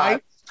town,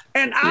 right?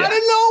 And out of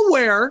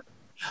nowhere,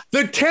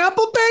 the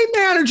Tampa Bay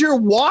manager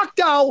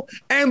walked out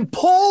and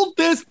pulled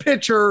this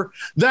pitcher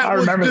that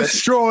was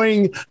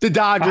destroying the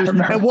Dodgers.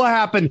 And what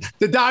happened?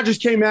 The Dodgers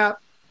came out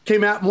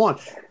and won.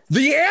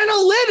 The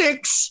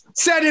analytics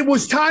said it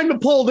was time to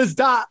pull this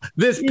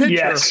pitcher.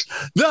 Yes.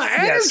 The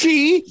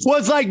energy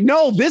was like,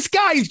 no, this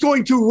guy is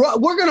we're going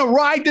to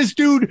ride this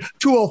dude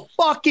to a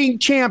fucking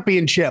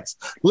championships.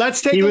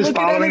 Let's take a look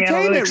at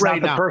entertainment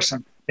right now.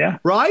 Person. Yeah.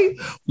 Right?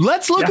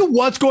 Let's look at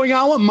what's going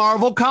on with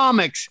Marvel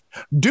Comics.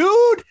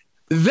 Dude,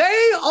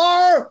 they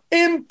are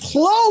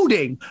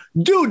imploding.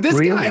 Dude, this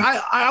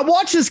guy, I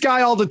watch this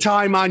guy all the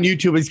time on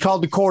YouTube. He's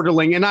called The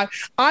Quarterling. And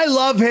I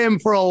love him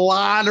for a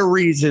lot of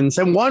reasons.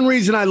 And one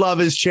reason I love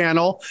his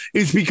channel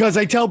is because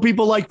I tell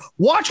people, like,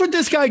 watch what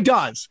this guy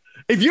does.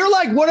 If you're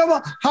like,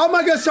 how am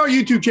I going to start a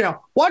YouTube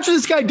channel? Watch what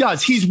this guy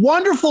does. He's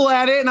wonderful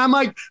at it. And I'm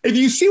like, if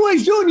you see what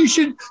he's doing, you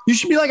should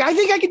be like, I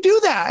think I could do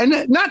that.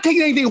 And not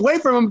taking anything away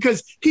from him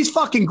because he's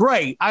fucking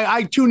great.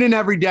 I tune in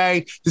every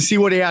day to see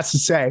what he has to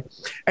say.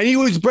 And he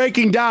was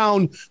breaking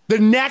down the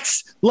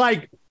next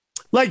like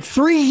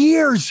 3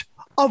 years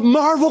of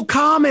Marvel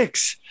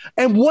Comics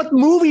and what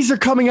movies are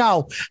coming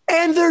out.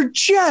 And they're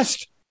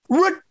just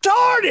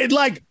retarded,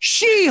 like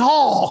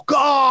She-Hulk,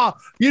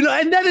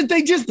 and then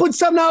they just put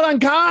something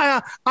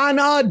out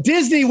on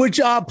Disney,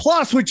 which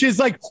Plus, which is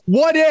like,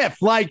 what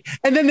if, like,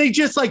 and then they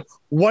just like,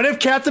 what if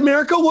Captain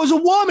America was a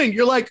woman?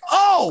 You're like,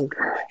 oh,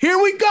 here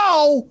we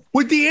go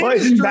with the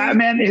industry. Isn't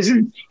Batman?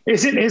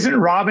 Isn't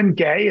Robin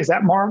gay? Is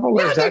that Marvel?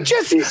 Or Yeah, is they're that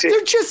just DC?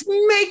 they're just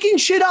making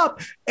shit up,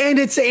 and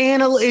it's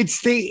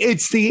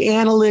the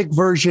analytic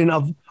version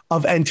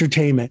of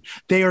entertainment.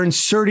 They are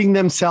inserting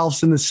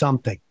themselves into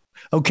something.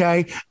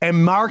 Okay.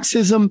 And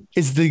Marxism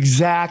is the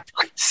exact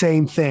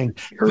same thing.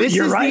 This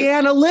You're is right. the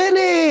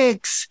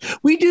analytics.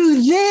 We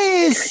do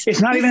this.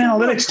 It's not This even is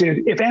analytics,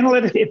 dude.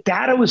 If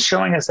data was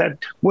showing us that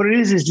what it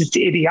is just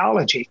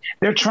ideology.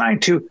 They're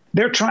trying to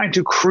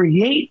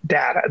create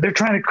data. They're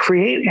trying to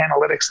create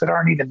analytics that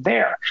aren't even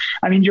there.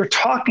 I mean, you're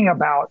talking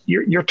about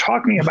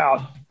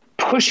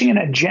pushing an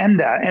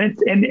agenda,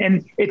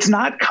 and it's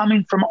not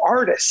coming from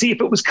artists. See,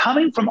 if it was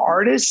coming from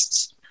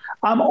artists,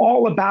 I'm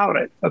all about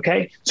it.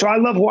 Okay. So I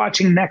love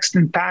watching Next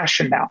in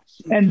Fashion now.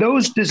 And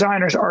those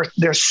designers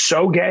they're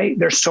so gay.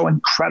 They're so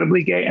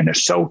incredibly gay. And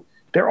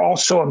they're all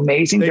so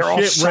amazing. They're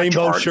all such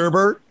Rainbow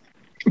Sherbert.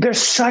 They're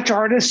such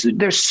artists.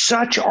 They're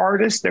such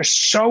artists. They're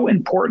so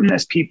important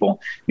as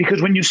people,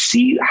 because when you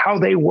see how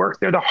they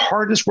work, they're the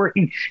hardest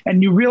working.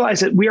 And you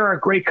realize that we are a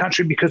great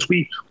country because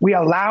we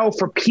allow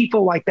for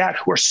people like that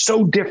who are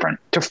so different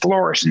to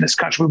flourish in this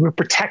country. We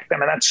protect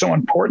them, and that's so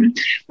important.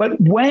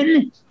 But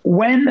when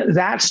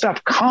that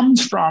stuff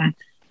comes from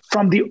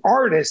the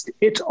artist,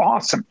 it's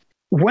awesome.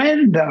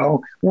 When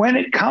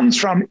it comes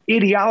from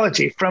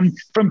ideology, from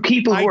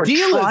people who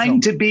Idealism. are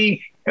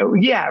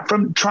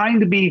trying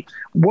to be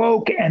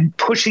woke and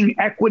pushing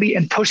equity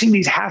and pushing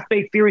these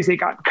half-baked theories they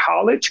got in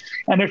college,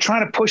 and they're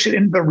trying to push it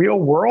into the real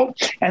world.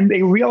 And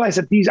they realize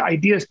that these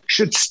ideas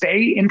should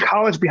stay in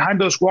college behind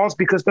those walls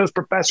because those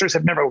professors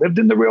have never lived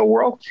in the real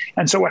world.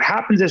 And so what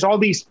happens is all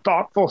these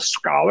thoughtful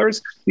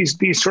scholars,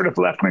 these sort of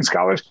left-wing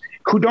scholars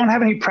who don't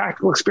have any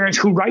practical experience,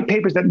 who write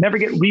papers that never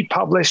get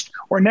republished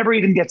or never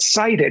even get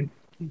cited,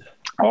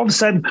 all of a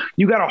sudden,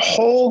 you got a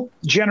whole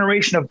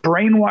generation of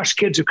brainwashed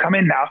kids who come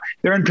in now.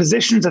 They're in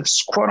positions of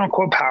quote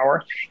unquote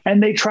power,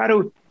 and they try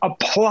to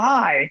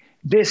apply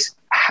this.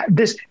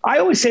 I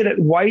always say that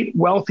white,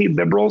 wealthy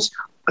liberals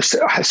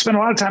spend a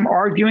lot of time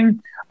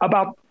arguing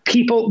about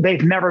people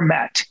they've never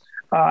met.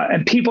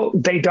 And people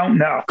they don't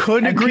know.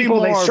 Couldn't and agree people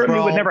more, they certainly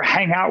bro. would never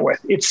hang out with.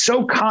 It's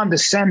so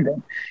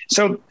condescending.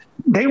 So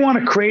they want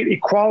to create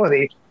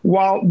equality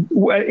while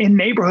in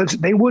neighborhoods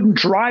they wouldn't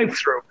drive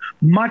through,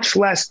 much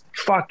less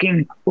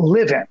fucking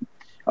live in.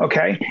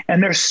 Okay.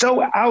 And they're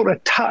so out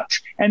of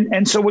touch.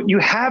 And so what you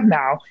have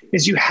now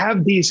is you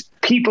have these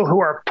people who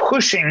are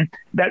pushing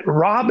that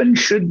Robin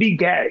should be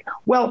gay.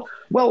 Well,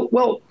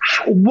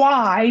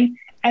 why?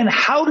 And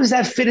how does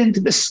that fit into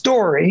the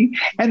story?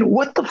 And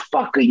what the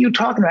fuck are you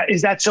talking about?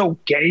 Is that so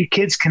gay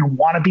kids can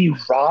want to be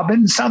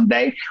Robin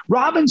someday?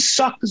 Robin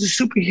sucked as a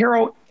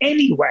superhero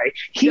anyway.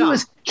 He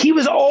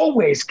was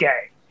always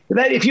gay.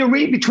 That if you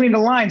read between the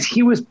lines,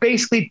 he was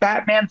basically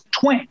Batman's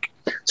twink.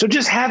 So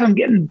just have him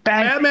getting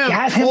banged. Batman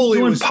have him fully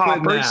doing was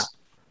splitting poppers. that.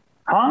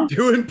 Huh?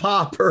 Doing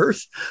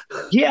poppers.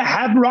 Yeah,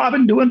 have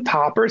Robin doing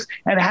poppers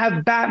and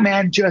have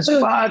Batman just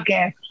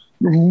fucking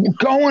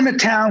going to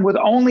town with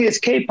only his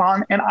cape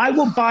on, and I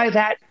will buy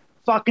that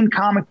fucking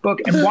comic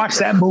book and watch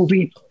that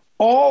movie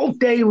all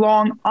day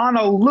long on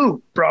a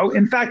loop, bro.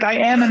 In fact, I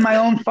am in my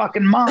own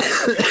fucking mind.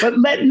 But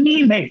let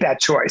me make that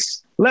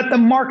choice. Let the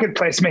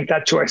marketplace make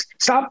that choice.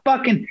 Stop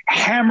fucking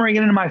hammering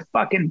it into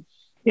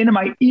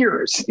my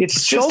ears.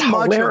 It's So just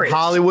much of hilarious.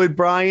 Hollywood,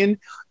 Brian,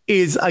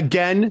 is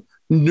again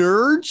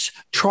nerds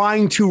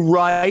trying to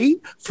write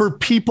for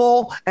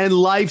people and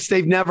lives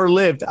they've never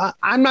lived.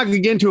 I'm not going to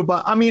get into it,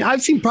 but I mean,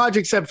 I've seen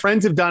projects that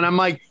friends have done. I'm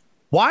like,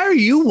 why are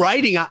you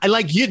writing?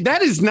 Like,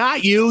 that is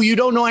not you. You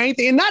don't know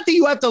anything. And not that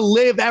you have to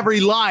live every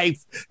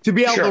life to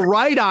be able to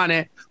write on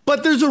it,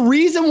 but there's a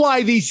reason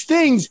why these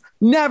things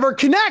never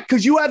connect,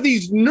 because you have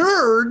these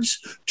nerds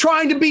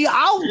trying to be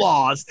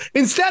outlaws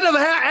instead of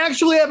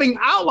actually having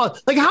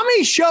outlaws. Like, how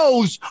many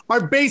shows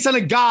are based on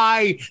a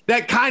guy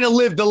that kind of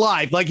lived a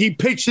life? Like, he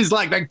pitched his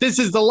life, like, this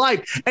is the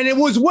life. And it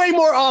was way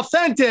more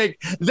authentic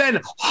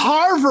than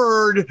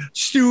Harvard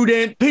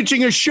student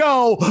pitching a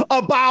show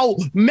about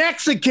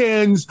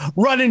Mexicans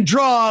running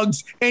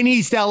drugs in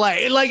East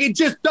LA. Like, it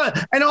just does.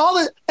 And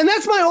and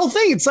that's my whole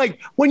thing. It's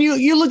like, when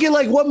you look at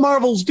like what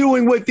Marvel's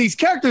doing with these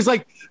characters,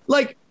 like,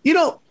 you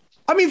know,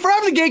 I mean,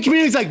 forever the gay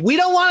community is like, we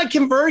don't want to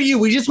convert you.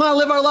 We just want to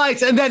live our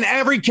lives. And then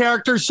every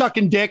character's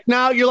sucking dick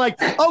now. You're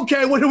like,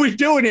 okay, what are we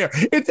doing here?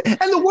 And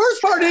the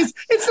worst part is,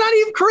 it's not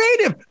even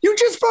creative. You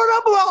just brought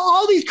up about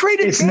all these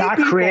creative It's not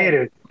people.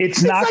 creative.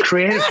 It's not like,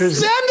 creative. ask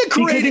them to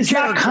create it's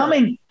not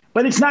coming.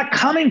 But it's not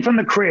coming from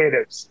the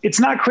creatives. It's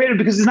not creative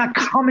because it's not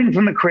coming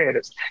from the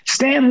creatives.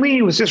 Stan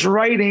Lee was just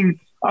writing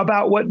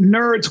about what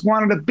nerds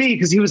wanted to be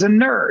because he was a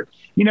nerd,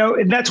 you know,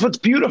 and that's what's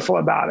beautiful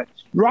about it.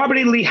 Robert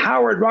E.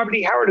 Howard,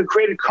 who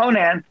created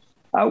Conan,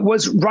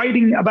 was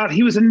writing about,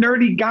 he was a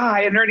nerdy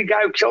guy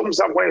who killed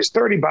himself when he was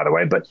 30, by the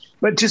way, but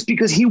just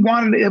because he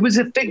wanted, it was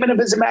a figment of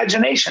his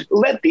imagination.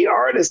 Let the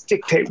artist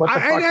dictate what the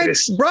fuck it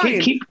is.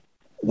 Brian,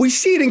 we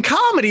see it in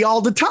comedy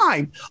all the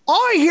time. All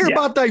I hear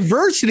about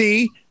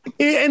diversity,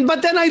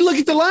 but then I look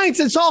at the lines,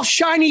 it's all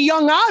shiny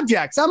young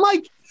objects. I'm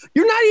like,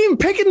 you're not even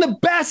picking the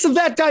best of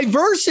that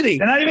diversity.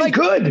 They're not even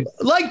good.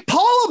 Like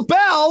Paula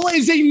Bell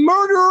is a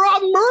murderer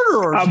of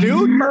murderers,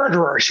 dude.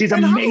 Murderer. She's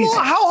amazing.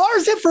 How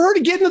hard is it for her to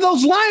get into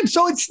those lines?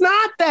 So it's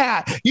not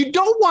that. You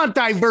don't want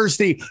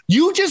diversity.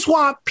 You just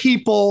want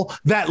people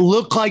that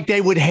look like they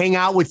would hang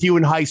out with you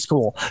in high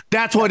school.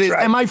 That's what it is.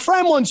 Right. And my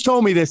friend once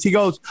told me this. He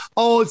goes,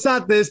 oh, it's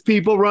not this.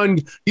 People run.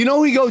 He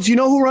goes, you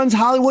know who runs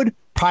Hollywood?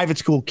 Private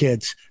school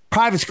kids.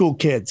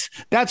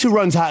 That's who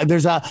runs.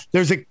 There's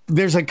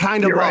a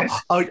kind of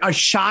a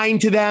shine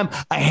to them,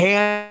 a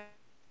hand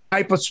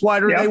type of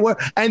sweater they wear,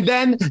 and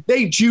then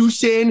they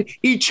juice in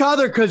each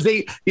other because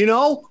they,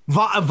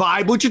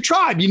 vibe with your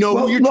tribe.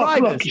 Who your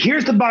tribe is.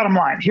 Here's the bottom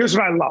line. Here's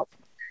what I love.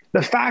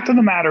 The fact of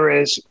the matter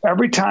is,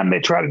 every time they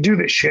try to do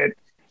this shit,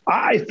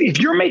 if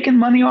you're making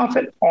money off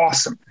it,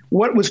 awesome.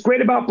 What was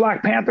great about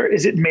Black Panther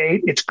is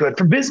it's good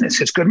for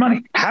business. It's good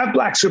money. Have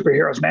black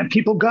superheroes, man.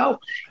 People go.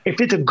 If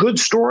it's a good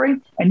story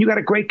and you got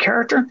a great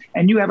character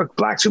and you have a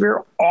black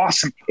superhero,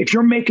 awesome. If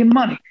you're making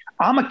money,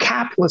 I'm a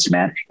capitalist,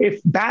 man.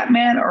 If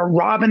Batman or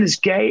Robin is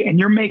gay and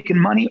you're making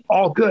money,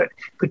 all good.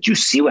 But you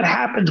see what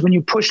happens when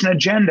you push an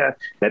agenda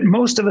that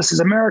most of us as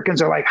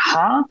Americans are like,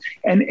 huh?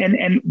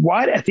 And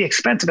what? At the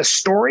expense of a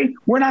story?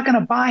 We're not going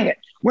to buy it.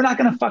 We're not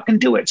going to fucking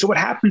do it. So what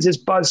happens is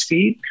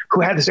BuzzFeed,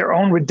 who has their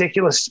own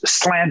ridiculous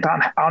slant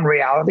on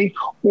reality,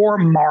 or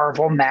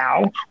Marvel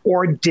now,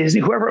 or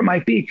Disney, whoever it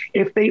might be,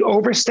 if they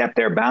overstep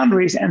their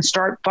boundaries and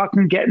start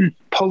fucking getting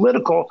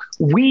political,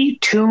 we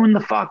tune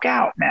the fuck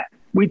out, man.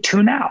 We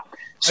tune out.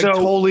 So I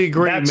totally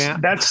agree, man.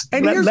 Let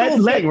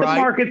the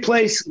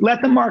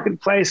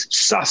marketplace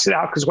suss it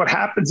out. Because what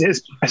happens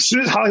is, as soon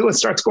as Hollywood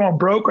starts going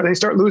broke or they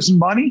start losing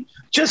money,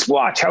 just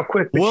watch how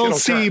quick we'll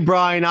see, turn.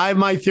 Brian. I have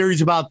my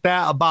theories about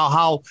that, about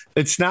how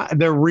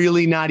they're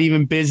really not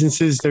even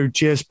businesses. They're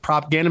just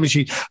propaganda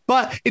machines.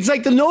 But it's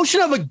like the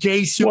notion of a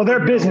gay superhero. Well,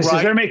 they're businesses.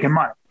 Right? They're making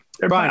money.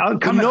 Brian,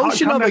 the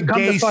notion of a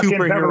gay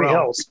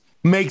superhero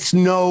makes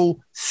no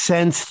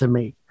sense to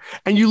me.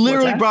 And you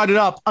literally brought it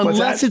up,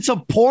 unless it's a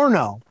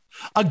porno.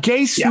 A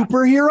gay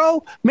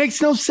superhero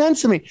makes no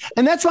sense to me.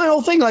 And that's my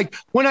whole thing. Like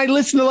when I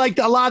listen to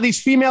a lot of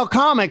these female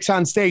comics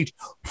on stage,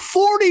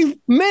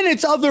 40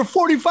 minutes of their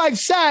 45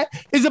 set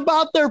is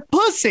about their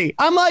pussy.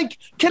 I'm like,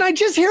 can I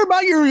just hear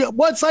about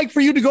what's like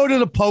for you to go to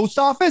the post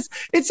office?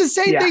 It's the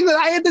same thing that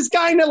I had this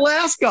guy in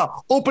Alaska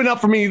open up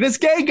for me, this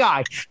gay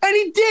guy. And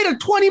he did a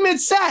 20-minute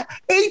set.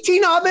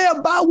 18 of it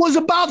was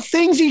about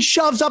things he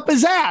shoves up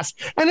his ass.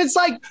 And it's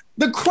like,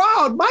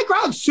 my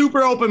crowd's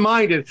super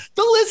open-minded.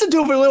 They'll listen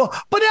to it for a little,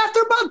 but after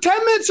about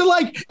 10 minutes, they're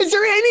like, is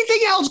there anything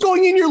else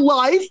going in your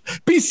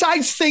life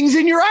besides things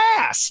in your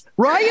ass?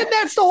 Right? And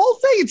that's the whole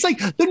thing. It's like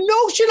the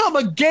notion of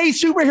a gay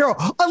superhero,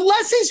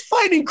 unless he's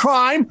fighting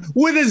crime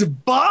with his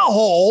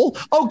butthole,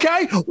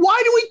 okay?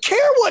 Why do we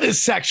care what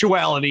his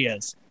sexuality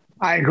is?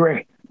 I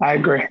agree. I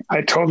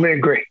totally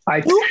agree.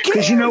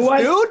 Because you know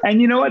what? Dude?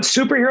 And you know what?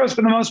 Superheroes,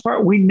 for the most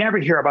part, we never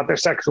hear about their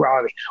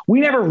sexuality.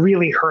 We never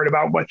really heard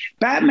about what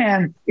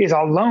Batman is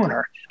a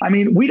loner. I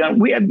mean,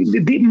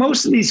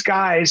 most of these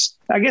guys,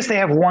 I guess they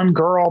have one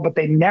girl, but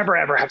they never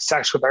ever have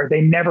sex with her. They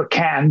never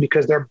can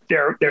because they're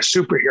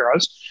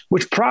superheroes,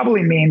 which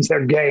probably means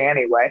they're gay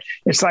anyway.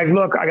 It's like,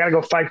 look, I got to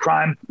go fight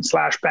crime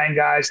 / bang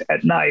guys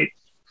at night.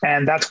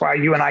 And that's why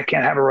you and I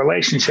can't have a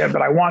relationship,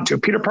 but I want to.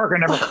 Peter Parker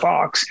never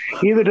fucks.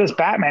 Neither does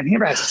Batman. He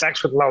never has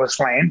sex with Lois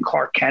Lane,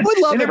 Clark Kent. I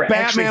love that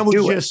Batman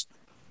was just,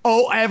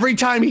 every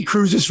time he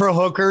cruises for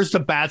hookers, the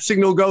bat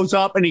signal goes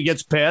up and he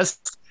gets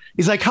pissed.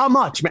 He's like, how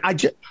much, man? I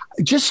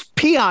just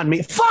pee on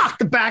me. Fuck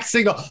the back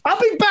signal. I'll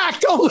be back.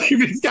 Don't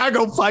leave. He's got to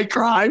go fight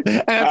crime.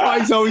 And that's why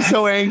he's always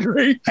so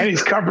angry. And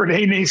he's covered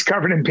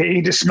in pee.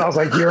 He just smells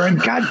like urine.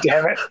 God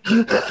damn it.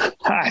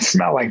 I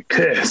smell like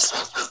piss.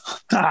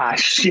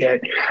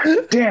 Shit.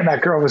 Damn,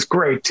 that girl was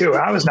great, too.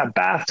 I was in a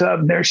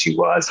bathtub, and there she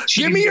was.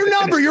 Give me your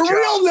number, your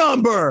real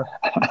number.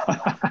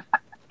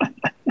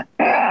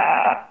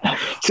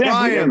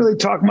 Sam, we didn't really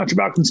talk much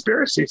about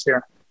conspiracies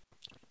here.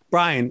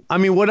 Brian, I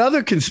mean, what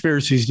other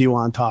conspiracies do you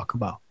want to talk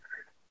about?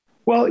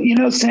 Well,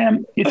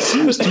 Sam, it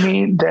seems to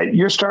me that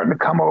you're starting to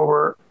come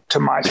over to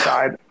my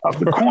side of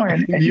the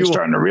coin, and you're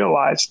starting to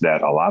realize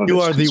that a lot of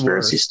this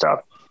conspiracy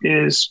stuff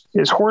is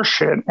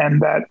horseshit,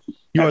 and that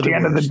at the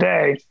end of the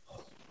day,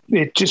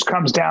 it just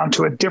comes down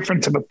to a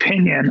difference of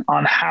opinion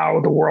on how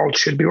the world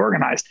should be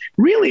organized.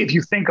 Really, if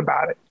you think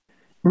about it,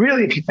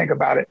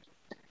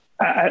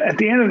 at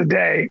the end of the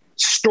day,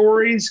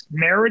 stories,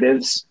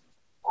 narratives,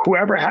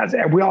 whoever has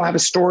it, we all have a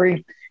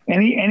story.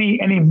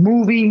 Any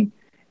movie,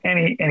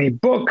 any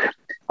book,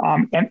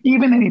 and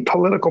even any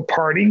political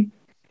party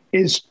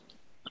is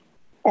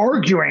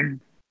arguing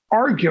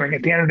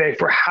at the end of the day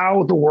for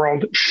how the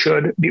world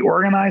should be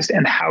organized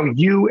and how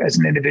you as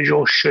an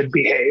individual should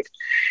behave.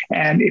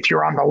 And if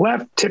you're on the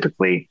left,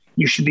 typically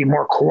You should be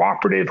more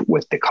cooperative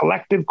with the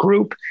collective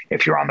group.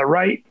 If you're on the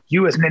right,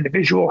 you as an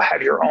individual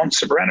have your own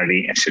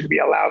sovereignty and should be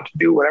allowed to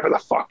do whatever the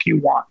fuck you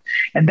want.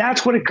 And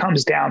that's what it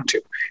comes down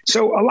to.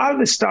 So a lot of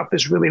this stuff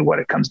is really what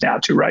it comes down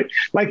to, right?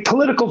 Like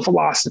political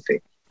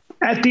philosophy.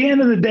 At the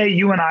end of the day,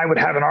 you and I would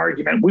have an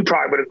argument. We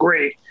probably would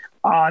agree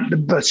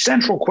on the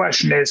central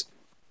question is,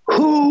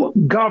 who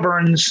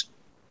governs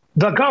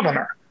the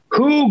governor?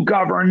 Who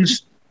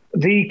governs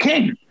the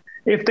king?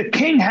 If the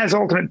king has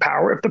ultimate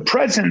power, if the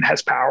president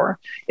has power,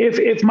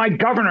 if my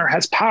governor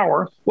has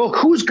power, well,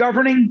 who's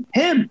governing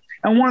him?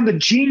 And one of the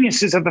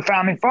geniuses of the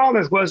founding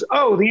fathers was,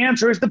 the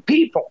answer is the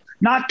people.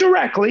 Not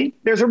directly.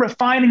 There's a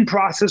refining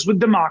process with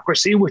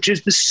democracy, which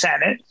is the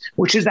Senate,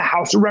 which is the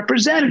House of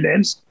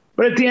Representatives.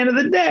 But at the end of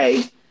the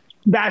day,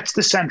 that's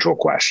the central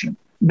question.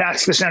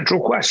 That's the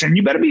central question.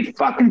 You better be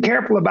fucking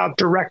careful about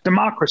direct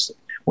democracy.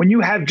 When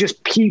you have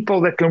just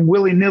people that can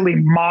willy-nilly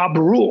mob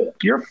rule,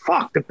 you're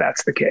fucked if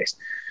that's the case.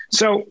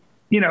 So,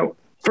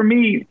 for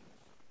me,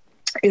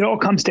 it all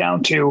comes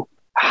down to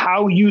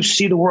how you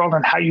see the world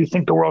and how you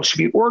think the world should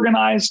be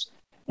organized.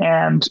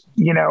 And,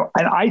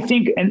 and I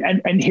think,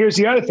 and here's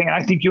the other thing, and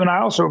I think you and I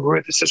also agree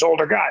with this as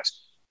older guys.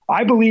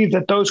 I believe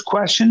that those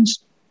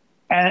questions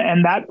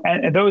and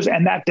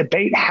that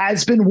debate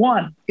has been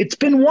won. It's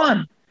been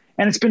won.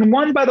 And it's been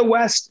won by the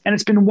West, and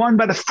it's been won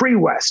by the free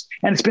West,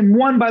 and it's been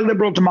won by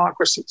liberal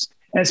democracies.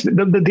 And it's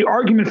the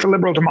argument for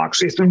liberal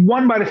democracy has been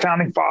won by the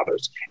founding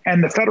fathers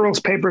and the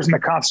Federalist Papers and the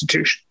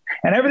Constitution.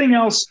 And everything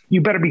else, you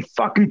better be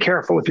fucking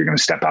careful if you're going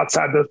to step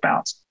outside those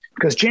bounds.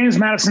 Because James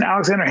Madison,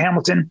 Alexander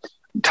Hamilton,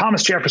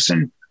 Thomas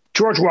Jefferson,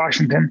 George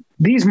Washington,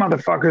 these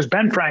motherfuckers,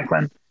 Ben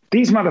Franklin,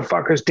 these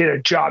motherfuckers did a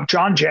job.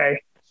 John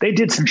Jay, they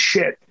did some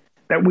shit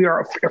that we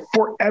are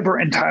forever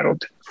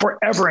entitled,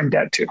 forever in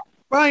debt to.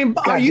 Brian,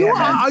 are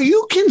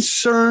you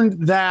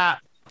concerned that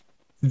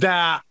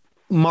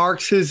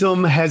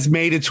Marxism has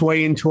made its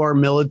way into our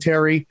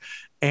military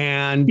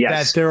and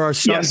that there are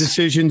some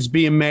decisions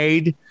being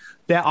made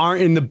that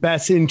aren't in the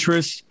best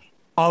interest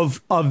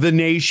of the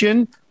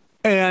nation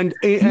and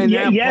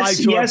that applies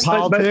to our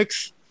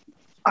politics?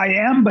 But I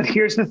am, but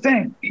here's the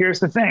thing.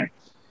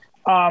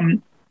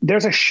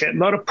 There's a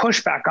shitload of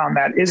pushback on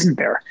that, isn't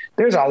there?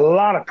 There's a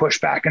lot of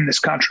pushback in this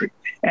country.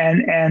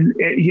 And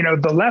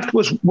the left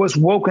was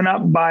woken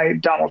up by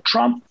Donald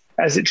Trump,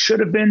 as it should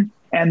have been.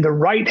 And the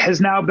right has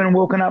now been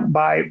woken up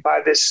by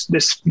this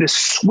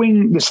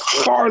swing, this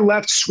far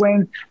left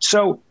swing.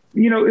 So,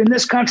 in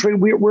this country,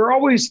 we're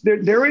always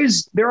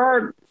there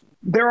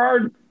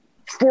are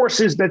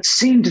forces that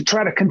seem to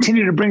try to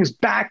continue to bring us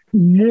back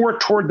more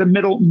toward the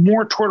middle,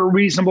 more toward a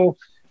reasonable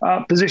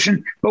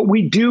position. But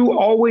we do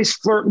always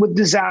flirt with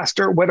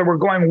disaster, whether we're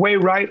going way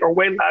right or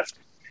way left.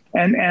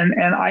 And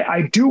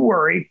I do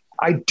worry.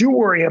 I do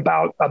worry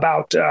about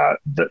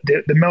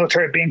the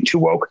military being too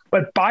woke.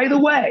 But by the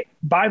way,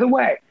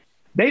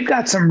 they've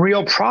got some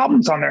real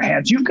problems on their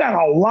hands. You've got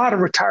a lot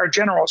of retired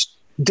generals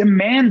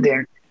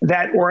demanding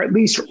that, or at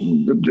least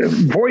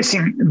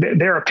voicing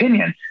their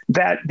opinion,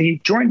 that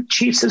the Joint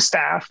Chiefs of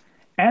Staff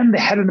and the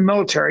head of the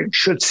military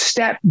should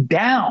step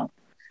down,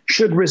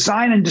 should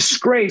resign in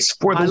disgrace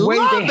for the way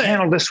they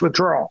handle this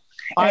withdrawal.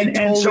 I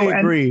totally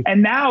agree.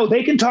 And now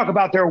they can talk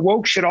about their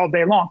woke shit all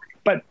day long.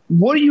 But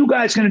what are you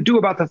guys going to do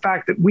about the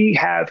fact that we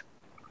have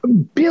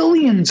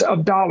billions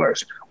of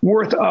dollars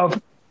worth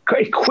of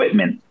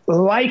equipment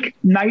like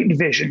night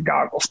vision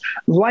goggles,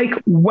 like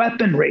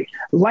weaponry,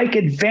 like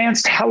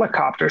advanced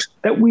helicopters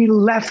that we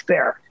left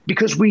there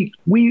because we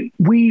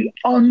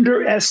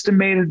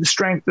underestimated the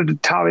strength of the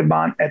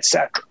Taliban,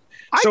 etc.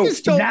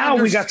 So now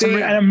we got some,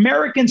 and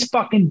Americans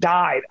fucking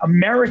died.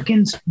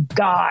 Americans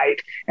died,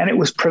 and it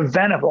was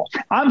preventable.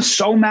 I'm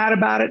so mad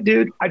about it,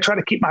 dude. I try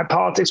to keep my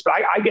politics, but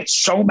I get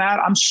so mad.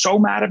 I'm so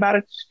mad about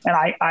it. And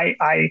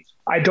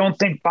I don't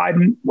think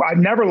Biden, I've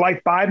never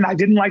liked Biden. I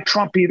didn't like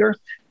Trump either,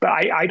 but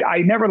I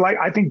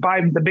think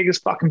Biden's the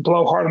biggest fucking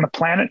blowhard on the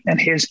planet,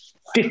 and his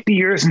 50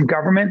 years in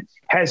government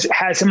has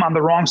him on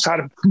the wrong side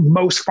of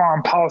most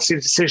foreign policy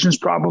decisions,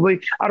 probably.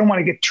 I don't want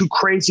to get too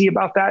crazy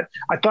about that.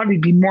 I thought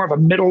he'd be more of a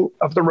middle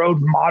of the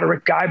road,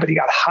 moderate guy, but he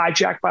got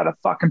hijacked by the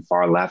fucking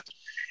far left.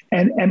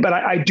 But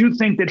I do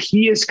think that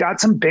he has got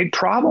some big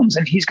problems,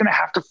 and he's going to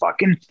have to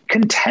fucking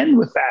contend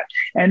with that.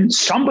 And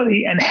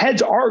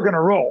heads are going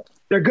to roll.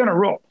 They're going to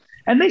roll,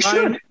 and they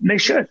should. They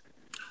should.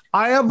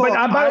 By the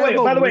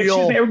way,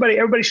 excuse me,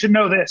 everybody should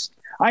know this.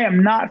 I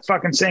am not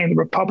fucking saying the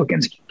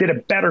Republicans did a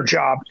better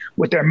job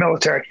with their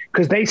military,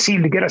 because they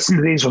seem to get us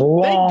into these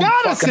long They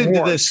got us into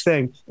wars. this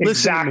thing.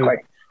 Exactly.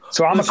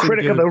 So I'm a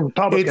critic of the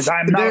Republicans.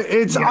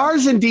 It's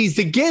R's and D's.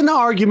 To get into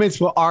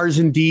arguments with R's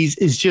and D's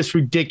is just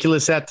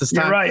ridiculous at this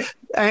time. You're right.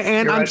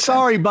 And I'm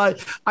sorry,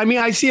 but I mean,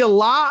 I see a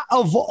lot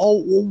of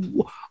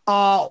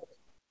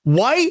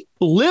white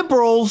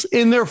liberals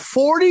in their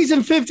 40s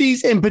and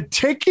 50s, in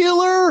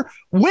particular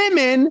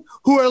women,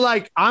 who are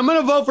like, I'm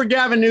going to vote for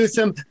Gavin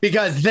Newsom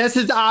because this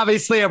is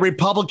obviously a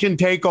Republican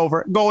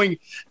takeover going.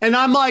 And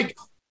I'm like,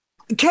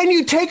 can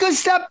you take a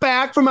step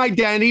back from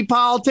identity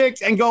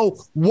politics and go,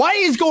 what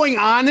is going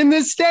on in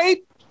this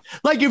state?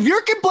 Like if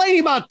you're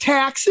complaining about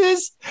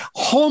taxes,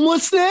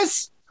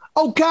 homelessness,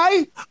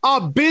 okay,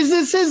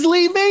 businesses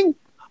leaving,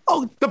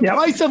 the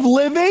price of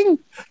living,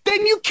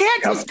 then you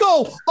can't just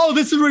go, oh,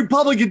 this is a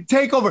Republican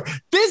takeover.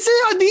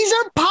 These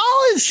are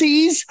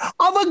policies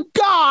of a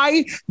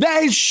guy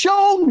that has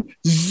shown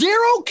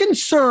zero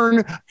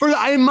concern for,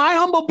 in my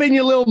humble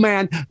opinion, little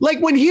man. Like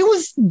when he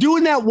was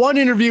doing that one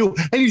interview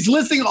and he's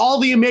listing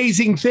all the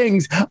amazing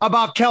things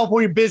about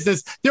California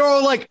business, there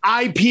are like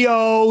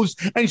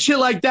IPOs and shit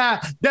like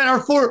that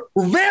are for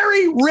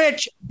very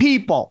rich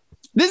people.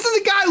 This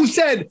is a guy who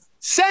said,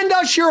 send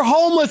us your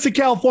homeless to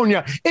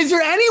California. Is there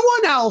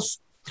anyone else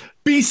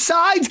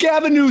besides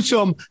Gavin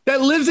Newsom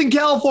that lives in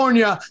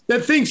California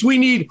that thinks we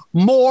need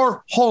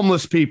more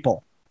homeless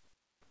people?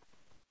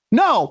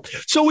 No.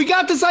 So we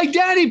got this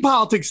identity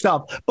politics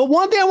stuff. But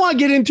one thing I want to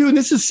get into, and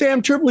this is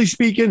Sam Tripoli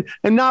speaking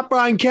and not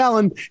Brian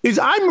Callen, is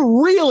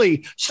I'm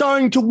really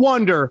starting to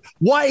wonder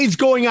what is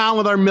going on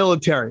with our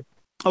military.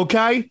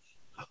 Okay?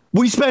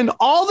 We spend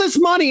all this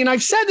money, and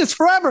I've said this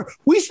forever,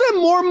 we spend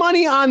more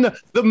money on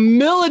the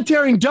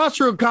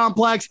military-industrial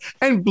complex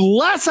and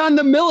less on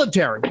the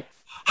military.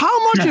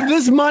 How much of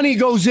this money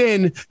goes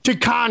in to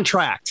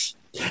contracts?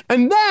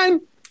 And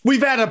then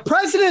we've had a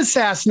president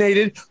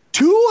assassinated,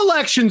 2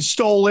 elections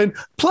stolen,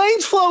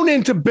 planes flown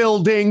into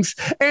buildings,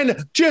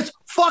 and just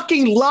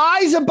fucking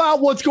lies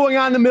about what's going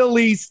on in the Middle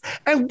East.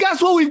 And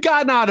guess what we've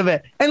gotten out of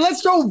it? And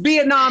let's throw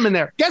Vietnam in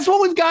there. Guess what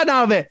we've gotten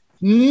out of it?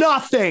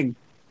 Nothing.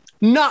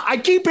 No, I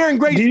keep hearing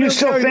great. Do you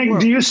still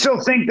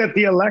think that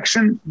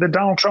the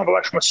Donald Trump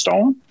election was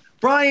stolen?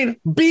 Brian,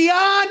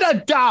 beyond a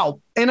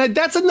doubt. And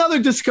that's another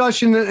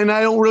discussion. And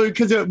I don't really,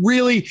 because it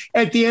really,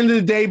 at the end of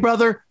the day,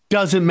 brother,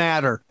 doesn't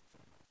matter.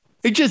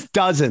 It just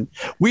doesn't.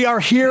 We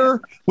are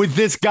here with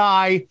this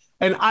guy.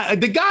 And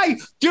the guy,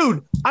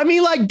 dude,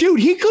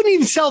 he couldn't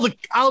even sell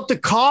out the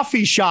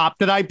coffee shop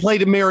that I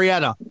played in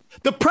Marietta.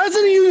 The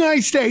president of the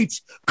United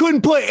States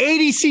couldn't put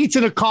 80 seats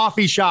in a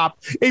coffee shop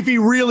if he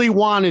really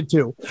wanted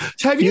to.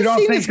 Have you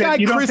seen this guy,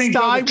 Chris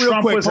Sky, real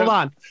quick? Hold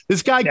on.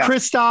 This guy,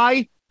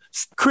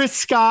 Chris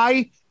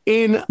Sky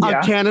in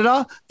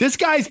Canada. This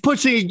guy's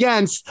pushing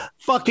against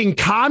fucking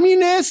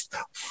communist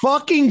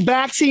fucking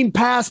vaccine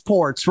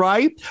passports,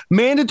 right?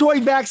 Mandatory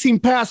vaccine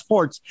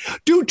passports.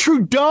 Dude,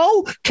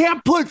 Trudeau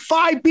can't put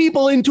 5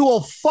 people into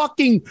a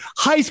fucking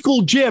high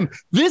school gym.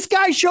 This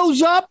guy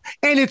shows up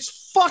and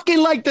it's fucking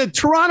like the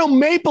Toronto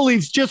Maple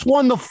Leafs just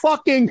won the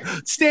fucking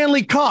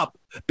Stanley Cup.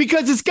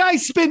 Because this guy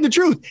spin the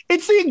truth.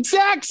 It's the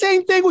exact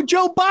same thing with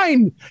Joe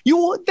Biden.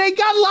 They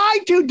got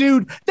lied to,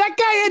 dude. That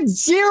guy had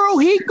zero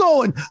heat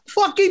going.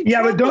 Fucking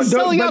Trump was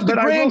selling out the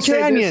Grand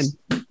Canyon.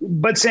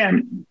 But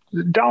Sam,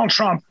 Donald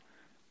Trump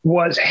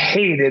was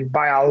hated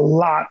by a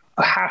lot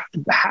of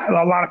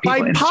people. By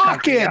in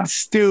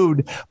pockets,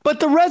 dude. But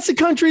the rest of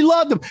the country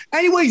loved him.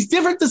 Anyways,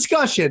 different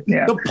discussion.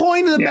 Yeah. The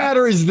point of the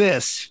matter is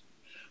this: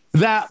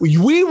 that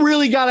we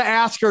really got to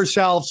ask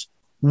ourselves,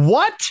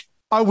 what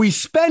are we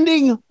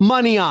spending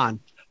money on?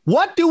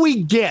 What do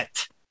we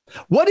get?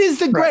 What is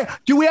the great?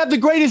 Do we have the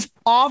greatest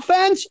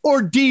offense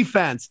or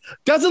defense?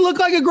 Doesn't look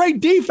like a great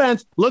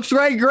defense. Looks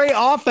like a great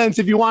offense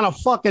if you want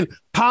to fucking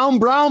pound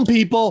brown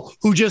people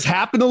who just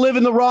happen to live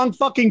in the wrong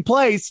fucking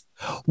place.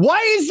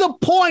 What is the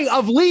point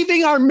of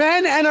leaving our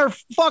men and our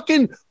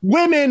fucking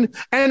women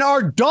and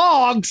our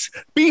dogs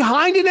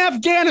behind in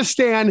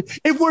Afghanistan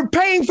if we're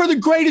paying for the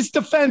greatest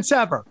defense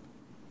ever?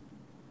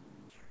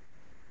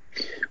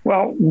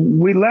 Well,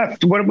 we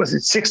left, what was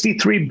it,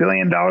 $63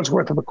 billion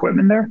worth of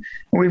equipment there.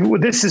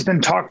 This has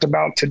been talked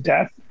about to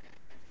death,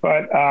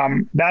 but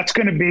that's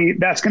going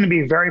to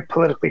be very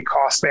politically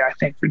costly, I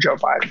think, for Joe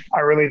Biden. I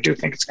really do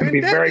think it's going to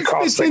be very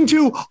costly.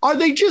 Are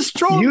they just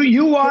throwing?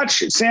 You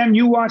watch, Sam,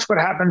 you watch what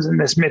happens in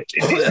these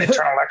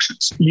midterm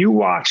elections. You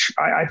watch.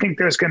 I think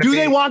there's going to be. Do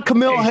they want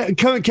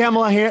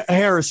Kamala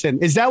Harrison?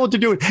 Is that what they're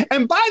doing?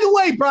 And by the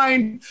way,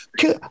 Brian,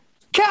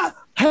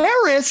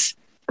 Harris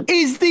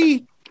is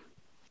the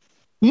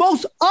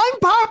most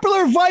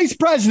unpopular vice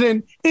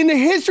president in the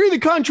history of the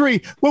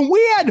country. When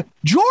we had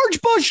George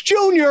Bush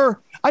Sr.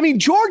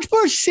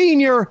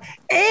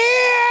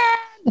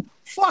 and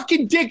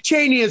fucking Dick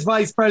Cheney as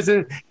vice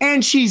president,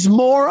 and she's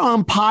more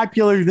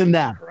unpopular than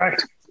that.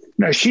 Correct.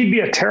 No, she'd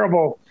be a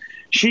terrible.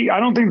 I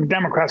don't think the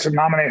Democrats would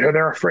nominate her.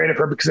 They're afraid of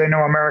her because they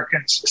know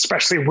Americans,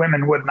 especially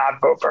women, would not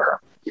vote for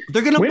her.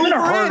 They're going to move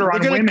her in. They're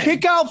going to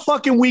kick out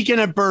fucking Weekend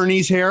at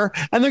Bernie's here,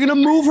 and they're going to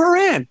move her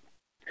in.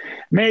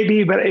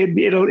 Maybe, but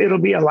it'll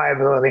be a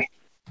liability.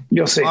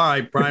 You'll see. All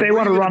right, Brian. If they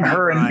want to run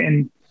her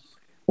in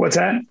what's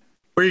that?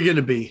 Where are you going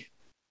to be?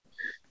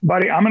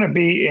 Buddy, I'm going to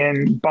be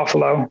in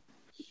Buffalo,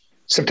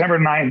 September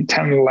 9,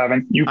 10, and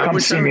 11. You come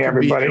see me,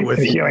 everybody, with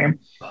Helium.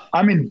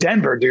 I'm in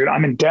Denver, dude.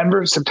 I'm in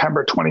Denver,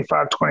 September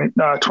 23,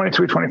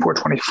 24,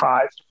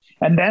 25.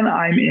 And then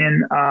I'm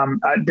in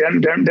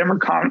Denver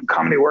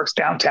Comedy Works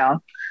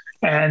downtown.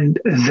 And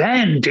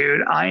then,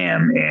 dude, I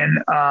am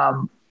in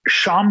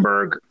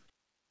Schaumburg,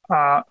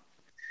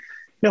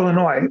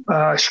 Illinois,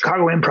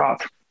 Chicago Improv,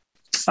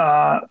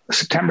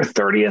 September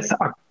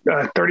 30th,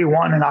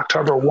 31 and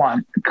October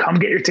 1. Come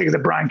get your tickets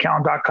at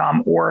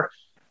briancallen.com or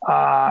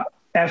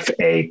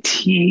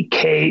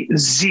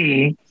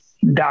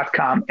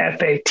FATKZ.com.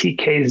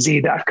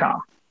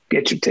 FATKZ.com.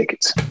 Get your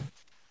tickets.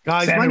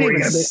 Guys, Sammy,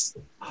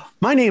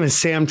 my name is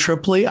Sam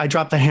Tripoli. I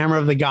dropped the hammer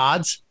of the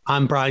gods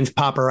on Brian's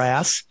popper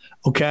ass.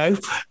 Okay.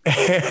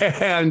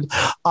 And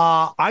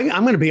I'm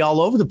going to be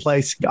all over the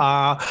place.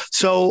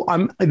 So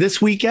I'm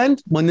this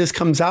weekend when this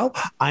comes out,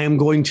 I am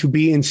going to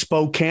be in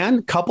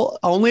Spokane.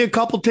 Only a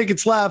couple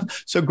tickets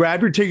left. So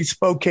grab your tickets,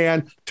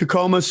 Spokane.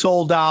 Tacoma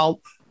sold out.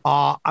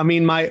 I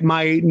mean,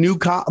 my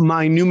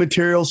new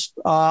materials,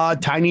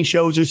 tiny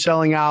shows are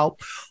selling out.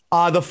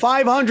 The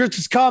 500th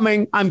is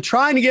coming. I'm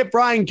trying to get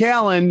Brian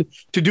Callen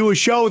to do a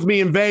show with me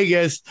in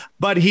Vegas,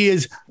 but he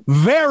is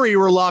very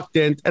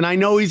reluctant, and I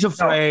know he's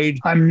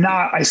afraid. No, I'm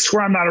not. I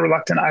swear I'm not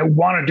reluctant. I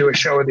want to do a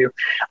show with you.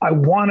 I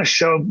want to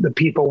show the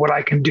people what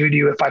I can do to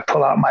you if I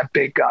pull out my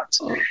big guns,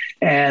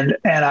 and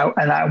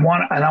I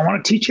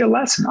want to teach you a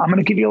lesson. I'm going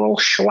to give you a little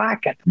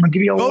shellacking. I'm going to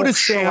give you a go little to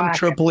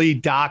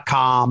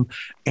samtripoli.com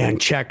and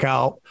check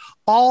out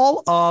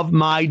all of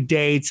my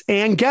dates.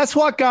 And guess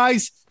what,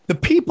 guys? The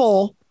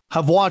people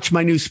have watched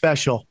my new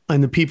special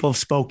and the people have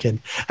spoken.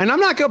 And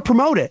I'm not going to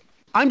promote it.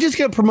 I'm just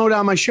going to promote it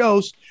on my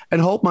shows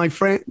and hope my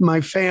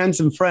fans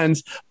and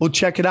friends will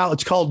check it out.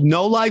 It's called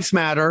No Lives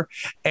Matter.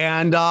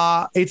 And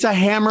it's a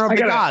hammer of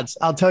the gods.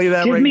 I'll tell you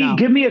that now.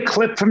 Give me a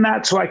clip from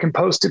that so I can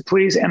post it,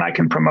 please. And I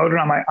can promote it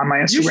on my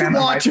Instagram. You should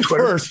watch it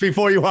first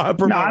before you want to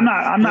promote it. No,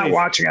 I'm not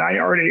watching it.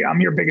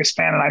 I'm your biggest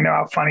fan and I know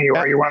how funny you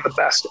are. You're one of the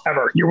best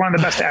ever. You're one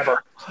of the best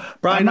ever.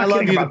 Brian, I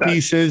love you to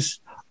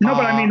pieces. No,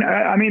 but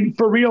I mean,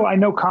 for real, I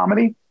know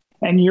comedy.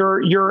 And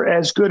you're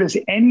as good as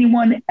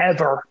anyone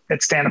ever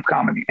at stand-up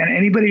comedy. And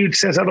anybody who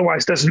says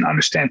otherwise doesn't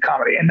understand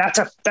comedy. And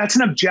that's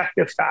an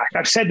objective fact.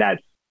 I've said that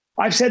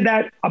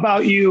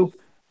about you.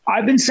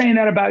 I've been saying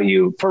that about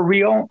you for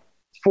real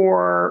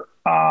for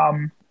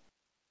I'll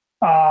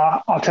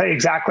tell you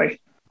exactly.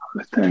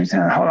 Hold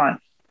on.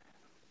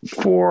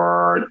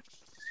 For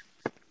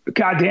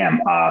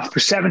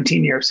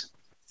 17 years.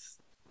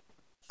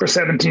 For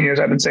 17 years,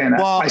 I've been saying that.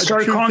 Well, I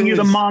started calling you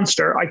the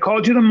monster. I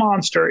called you the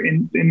monster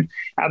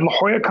at La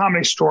Jolla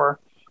Comedy Store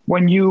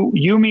when you,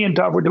 me, and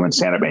Dove were doing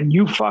stand-up, and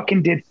you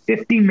fucking did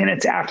 50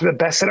 minutes after the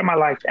best set of my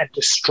life and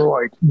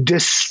destroyed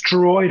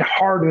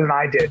harder than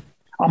I did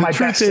on my best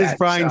set. The truth is,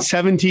 Brian,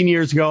 17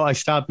 years ago, I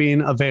stopped being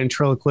a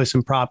ventriloquist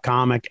and prop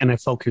comic, and I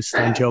focused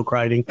on joke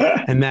writing,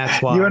 and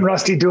that's why. You and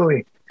Rusty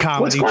Dooley.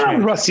 What's going on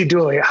with Rusty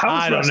Dooley?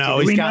 I don't know.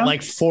 He's got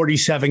like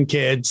 47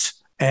 kids.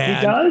 And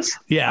he does?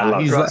 Yeah. I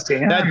love Rusty.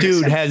 That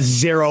dude has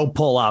zero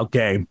pullout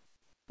game.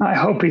 I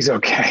hope he's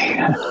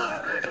okay.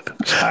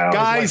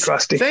 Guys,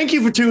 thank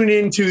you for tuning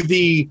in to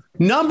the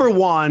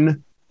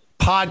 #1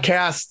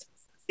 podcast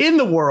in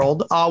the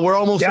world. We're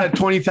almost at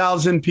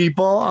 20,000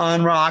 people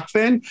on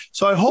Rockfin.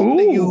 So I hope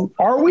that you...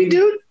 Are we,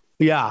 dude?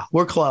 Yeah,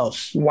 we're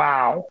close.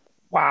 Wow.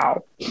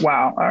 All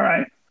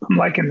right. I'm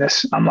liking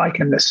this. All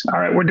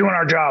right. We're doing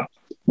our job.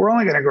 We're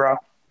only going to grow.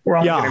 We're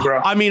only going to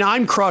grow. I mean,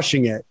 I'm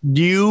crushing it.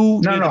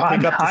 You need to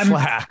pick up the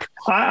slack.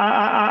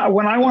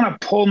 When I want to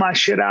pull my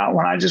shit out,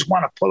 when I just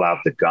want to pull out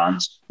the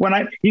guns,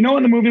 in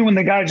the movie when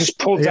the guy just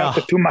pulls out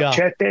the two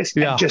machetes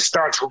and just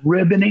starts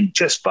ribboning,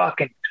 just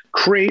fucking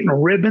creating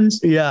ribbons.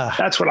 Yeah,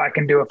 that's what I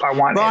can do if I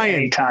want at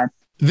any time.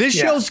 This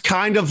show's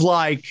kind of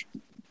like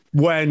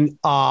when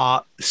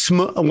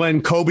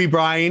Kobe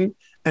Bryant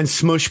and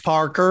Smush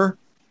Parker,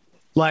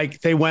 like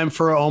they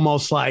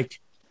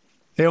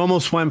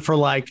almost went for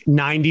like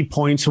 90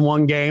 points in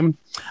one game.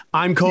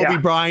 I'm Kobe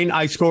Bryant.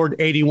 I scored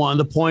 81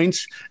 of the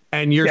points,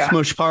 and you're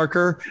Smush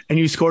Parker, and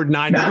you scored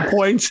 90 of the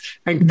points,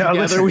 and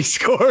together we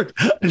scored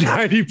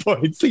 90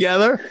 points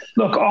together.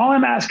 Look, all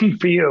I'm asking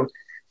for you,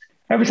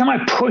 every time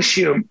I push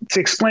you to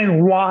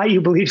explain why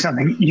you believe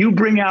something, you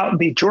bring out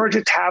the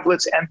Georgia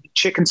tablets and the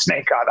chicken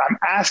snake god. I'm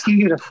asking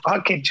you to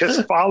fucking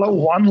just follow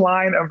one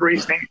line of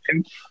reasoning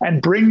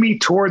and bring me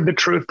toward the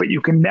truth, but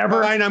you can never.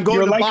 Brian, I'm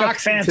going to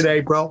boxing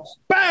today, bro.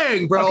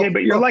 Bang, bro. Okay,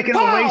 but you're like an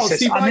oasis.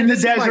 See, Brian, I'm in the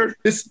desert.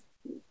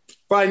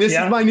 Brian, this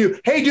is my new,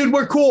 hey, dude,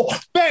 we're cool.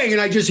 Bang.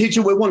 And I just hit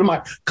you with one of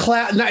my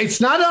it's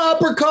not an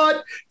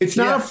uppercut. It's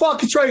not a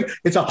fucking straight.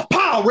 It's a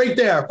pow right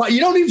there. But you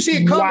don't even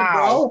see it coming,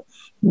 bro.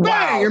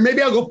 Bang, or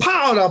maybe I'll go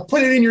pow and I'll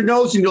put it in your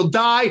nose and you'll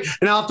die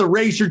and I'll have to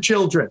raise your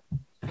children.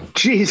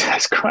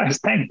 Jesus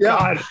Christ, thank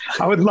God.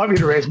 I would love you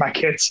to raise my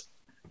kids.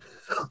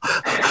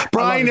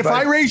 Brian, if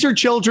I raise your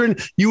children,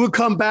 you would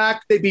come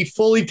back. They'd be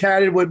fully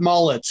tatted with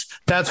mullets.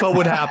 That's what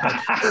would happen.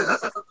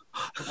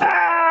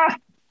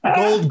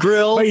 Gold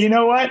grills. But you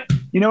know what?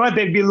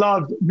 They'd be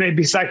loved. They'd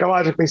be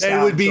psychologically sound.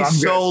 They would be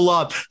so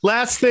loved.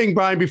 Last thing,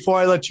 Brian, before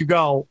I let you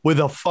go with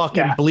a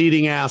fucking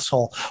bleeding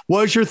asshole.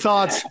 What's your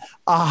thoughts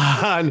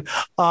on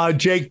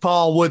Jake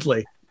Paul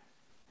Woodley?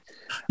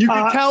 You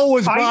can tell it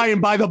was Brian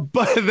by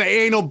the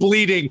anal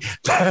bleeding.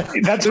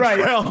 That's right.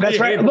 That's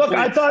right. Look,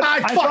 I thought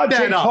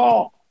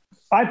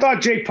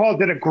Jake Paul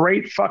did a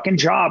great fucking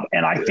job.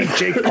 And I think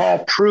Jake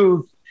Paul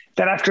proved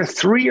that after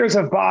 3 years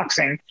of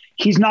boxing,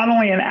 he's not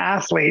only an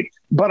athlete,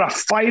 but a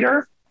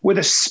fighter with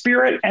a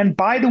spirit. And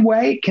by the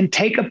way, can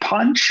take a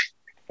punch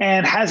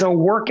and has a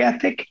work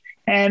ethic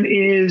and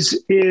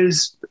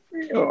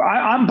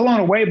I'm blown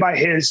away by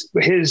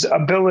his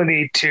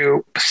ability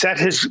to set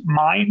his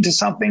mind to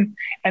something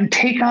and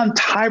take on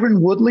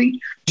Tyron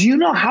Woodley. Do you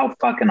know how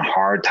fucking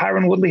hard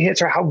Tyron Woodley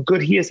hits or how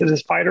good he is as a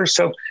fighter?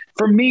 So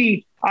for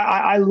me,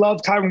 I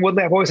love Tyron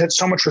Woodley. I've always had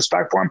so much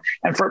respect for him.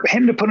 And for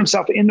him to put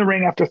himself in the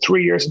ring after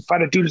 3 years and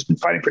fight a dude who's been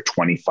fighting for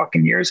 20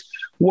 fucking years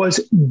was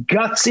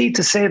gutsy,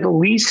 to say the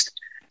least.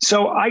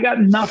 So I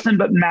got nothing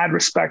but mad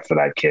respect for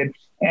that kid.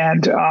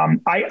 And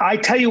I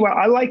tell you what,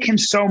 I like him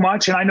so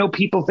much. And I know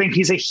people think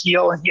he's a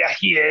heel, and yeah,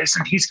 he is.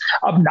 And he's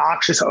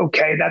obnoxious.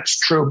 Okay, that's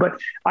true. But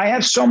I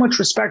have so much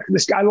respect for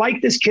this guy. I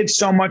like this kid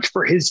so much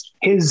for his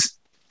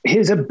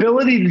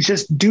ability to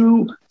just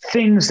do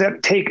things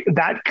that take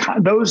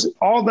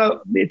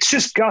it's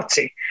just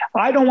gutsy.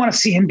 I don't want to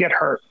see him get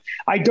hurt.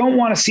 I don't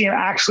want to see him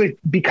actually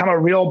become a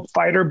real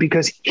fighter,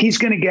 because he's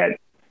going to get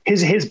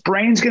his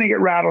brain's going to get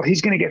rattled.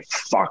 He's going to get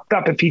fucked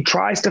up if he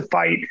tries to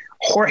fight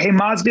Jorge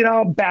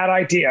Masvidal. Bad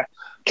idea.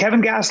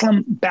 Kevin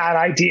Gastelum, bad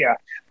idea.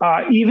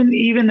 Even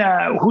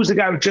who's the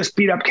guy who just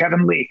beat up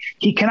Kevin Lee?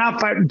 He cannot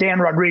fight Dan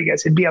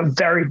Rodriguez. It'd be a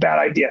very bad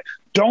idea.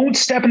 Don't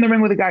step in the ring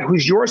with a guy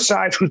who's your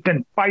size, who's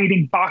been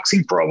fighting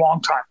boxing for a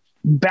long time.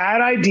 Bad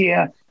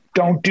idea.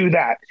 Don't do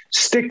that.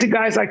 Stick to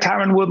guys like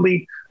Tyron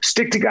Woodley.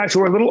 Stick to guys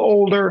who are a little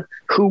older,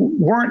 who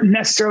weren't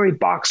necessarily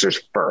boxers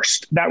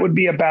first. That would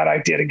be a bad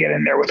idea to get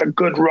in there with a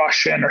good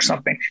Russian or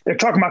something. They're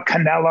talking about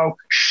Canelo.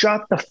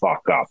 Shut the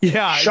fuck up.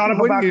 Yeah. Shut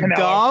up about Canelo.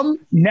 Dumb?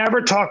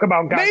 Never talk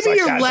about guys Maybe like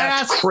your that.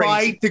 last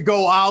fight to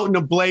go out in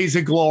a blaze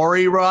of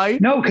glory,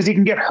 right? No, because he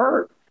can get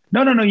hurt.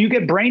 No. You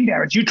get brain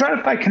damage. You try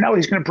to fight Canelo,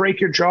 he's going to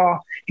break your jaw.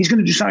 He's going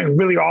to do something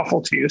really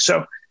awful to you.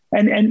 So,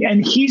 and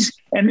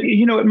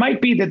it might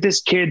be that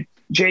this kid,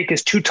 Jake,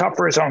 is too tough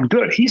for his own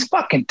good. He's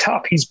fucking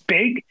tough. He's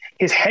big.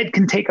 His head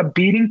can take a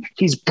beating.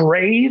 He's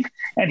brave,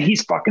 and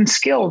he's fucking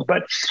skilled.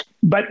 But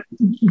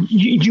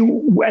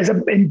you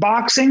in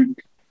boxing,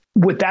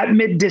 with that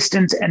mid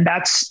distance and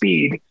that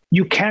speed,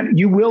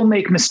 you will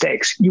make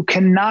mistakes. You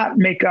cannot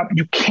make up.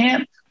 You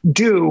can't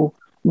do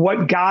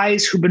what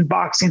guys who've been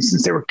boxing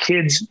since they were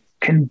kids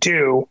can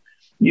do.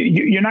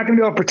 You're not going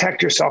to be able to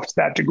protect yourself to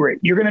that degree.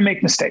 You're going to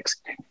make mistakes.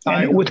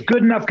 And with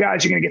good enough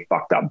guys, you're going to get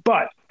fucked up.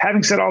 But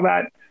having said all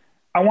that,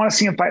 I want to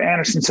see him fight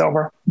Anderson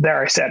Silva.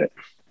 There, I said it.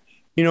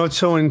 You know, it's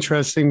so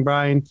interesting,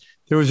 Brian.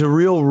 There was a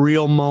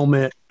real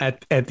moment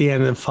at the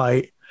end of the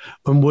fight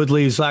when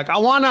Woodley's like, I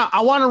want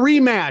a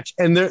rematch.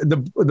 And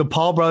the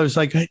Paul brothers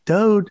like, hey,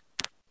 dude,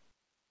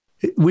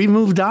 we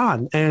moved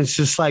on. And it's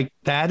just like,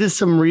 that is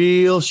some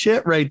real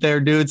shit right there,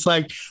 dude. It's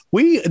like,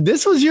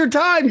 this was your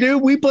time,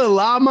 dude. We put a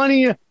lot of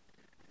money.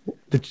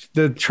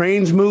 The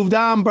trains moved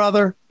on,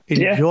 brother.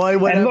 Enjoy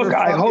whatever. And look,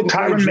 I hope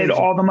Tyron made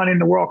all the money in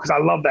the world, because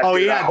I love that. Oh,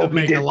 dude. yeah, he'll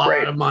make a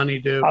lot of money,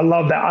 dude. I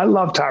love that. I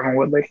love Tyron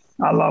Woodley.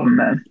 I love him,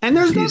 man. And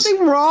there's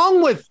nothing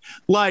wrong with,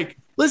 like,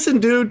 listen,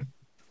 dude,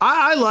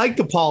 I like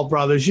the Paul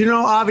brothers. You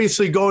know,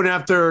 obviously going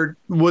after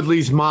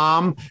Woodley's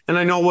mom, and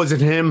I know it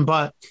wasn't him,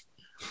 but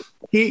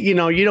you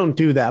don't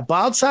do that.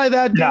 But outside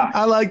that, dude,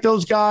 I like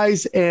those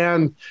guys,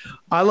 and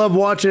I love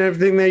watching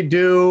everything they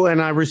do,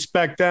 and I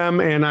respect them.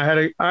 And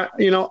I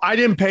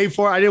didn't pay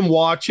for it. I didn't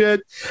watch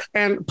it.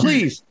 And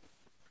please,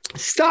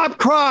 stop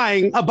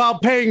crying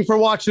about paying for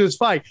watching this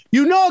fight.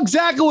 You know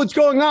exactly what's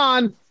going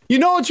on. You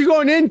know what you're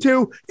going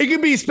into. It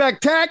could be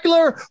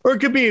spectacular or it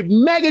could be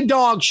mega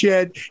dog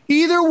shit.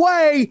 Either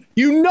way,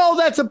 you know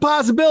that's a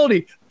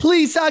possibility.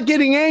 Please stop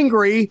getting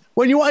angry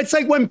it's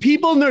like when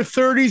people in their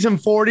 30s and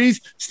 40s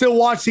still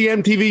watch the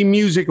MTV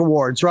Music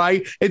Awards,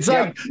 right? It's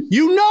like,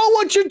 you know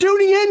what you're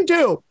tuning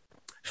into.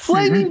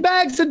 Flaming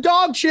bags of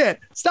dog shit.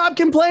 Stop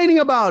complaining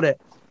about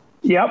it.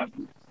 Yep.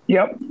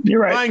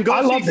 You're right. Ryan,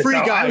 go see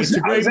Free Guy. It's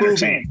a great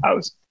movie. I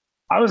was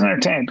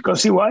entertained. Go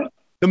see what?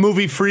 The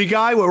movie Free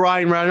Guy with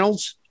Ryan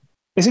Reynolds.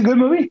 Is it a good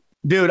movie?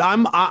 Dude,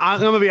 I'm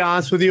going to be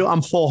honest with you.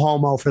 I'm full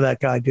homo for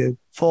that guy, dude.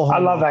 Full homo. I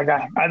love that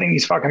guy. I think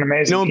he's fucking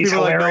amazing. You know when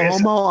people are like, no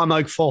homo? I'm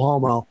like, full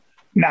homo.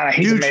 Nah,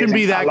 he's dude amazing. Shouldn't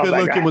be that good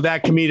looking with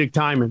that comedic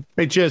timing.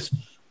 It just...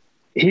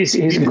 He's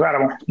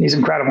incredible. He's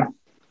incredible.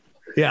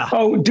 Yeah.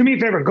 Oh, do me a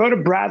favor. Go to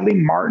Bradley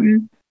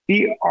Martyn,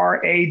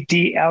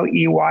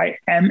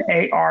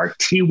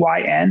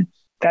 BradleyMartyn.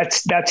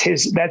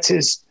 That's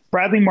his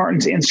Bradley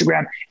Martyn's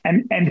Instagram,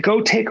 and go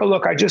take a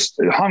look. I just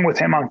hung with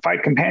him on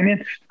Fight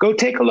Companion. Go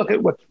take a look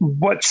at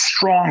what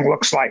strong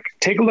looks like.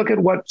 Take a look at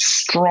what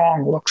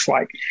strong looks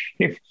like.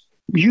 If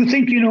you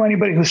think you know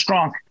anybody who's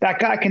strong, that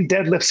guy can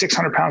deadlift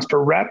 600 pounds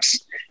per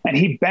reps, and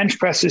he bench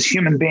presses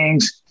human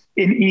beings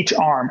in each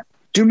arm.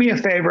 Do me a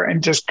favor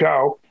and just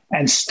go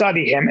and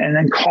study him, and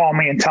then call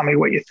me and tell me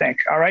what you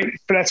think. All right,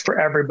 but that's for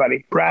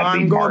everybody.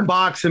 Bradley, I'm going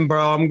boxing,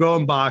 bro. I'm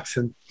going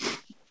boxing.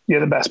 You're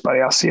the best,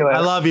 buddy. I'll see you later.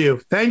 I love you.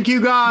 Thank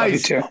you,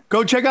 guys. Love you too.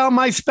 Go check out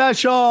my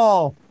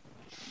special.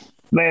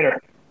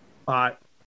 Later. Bye.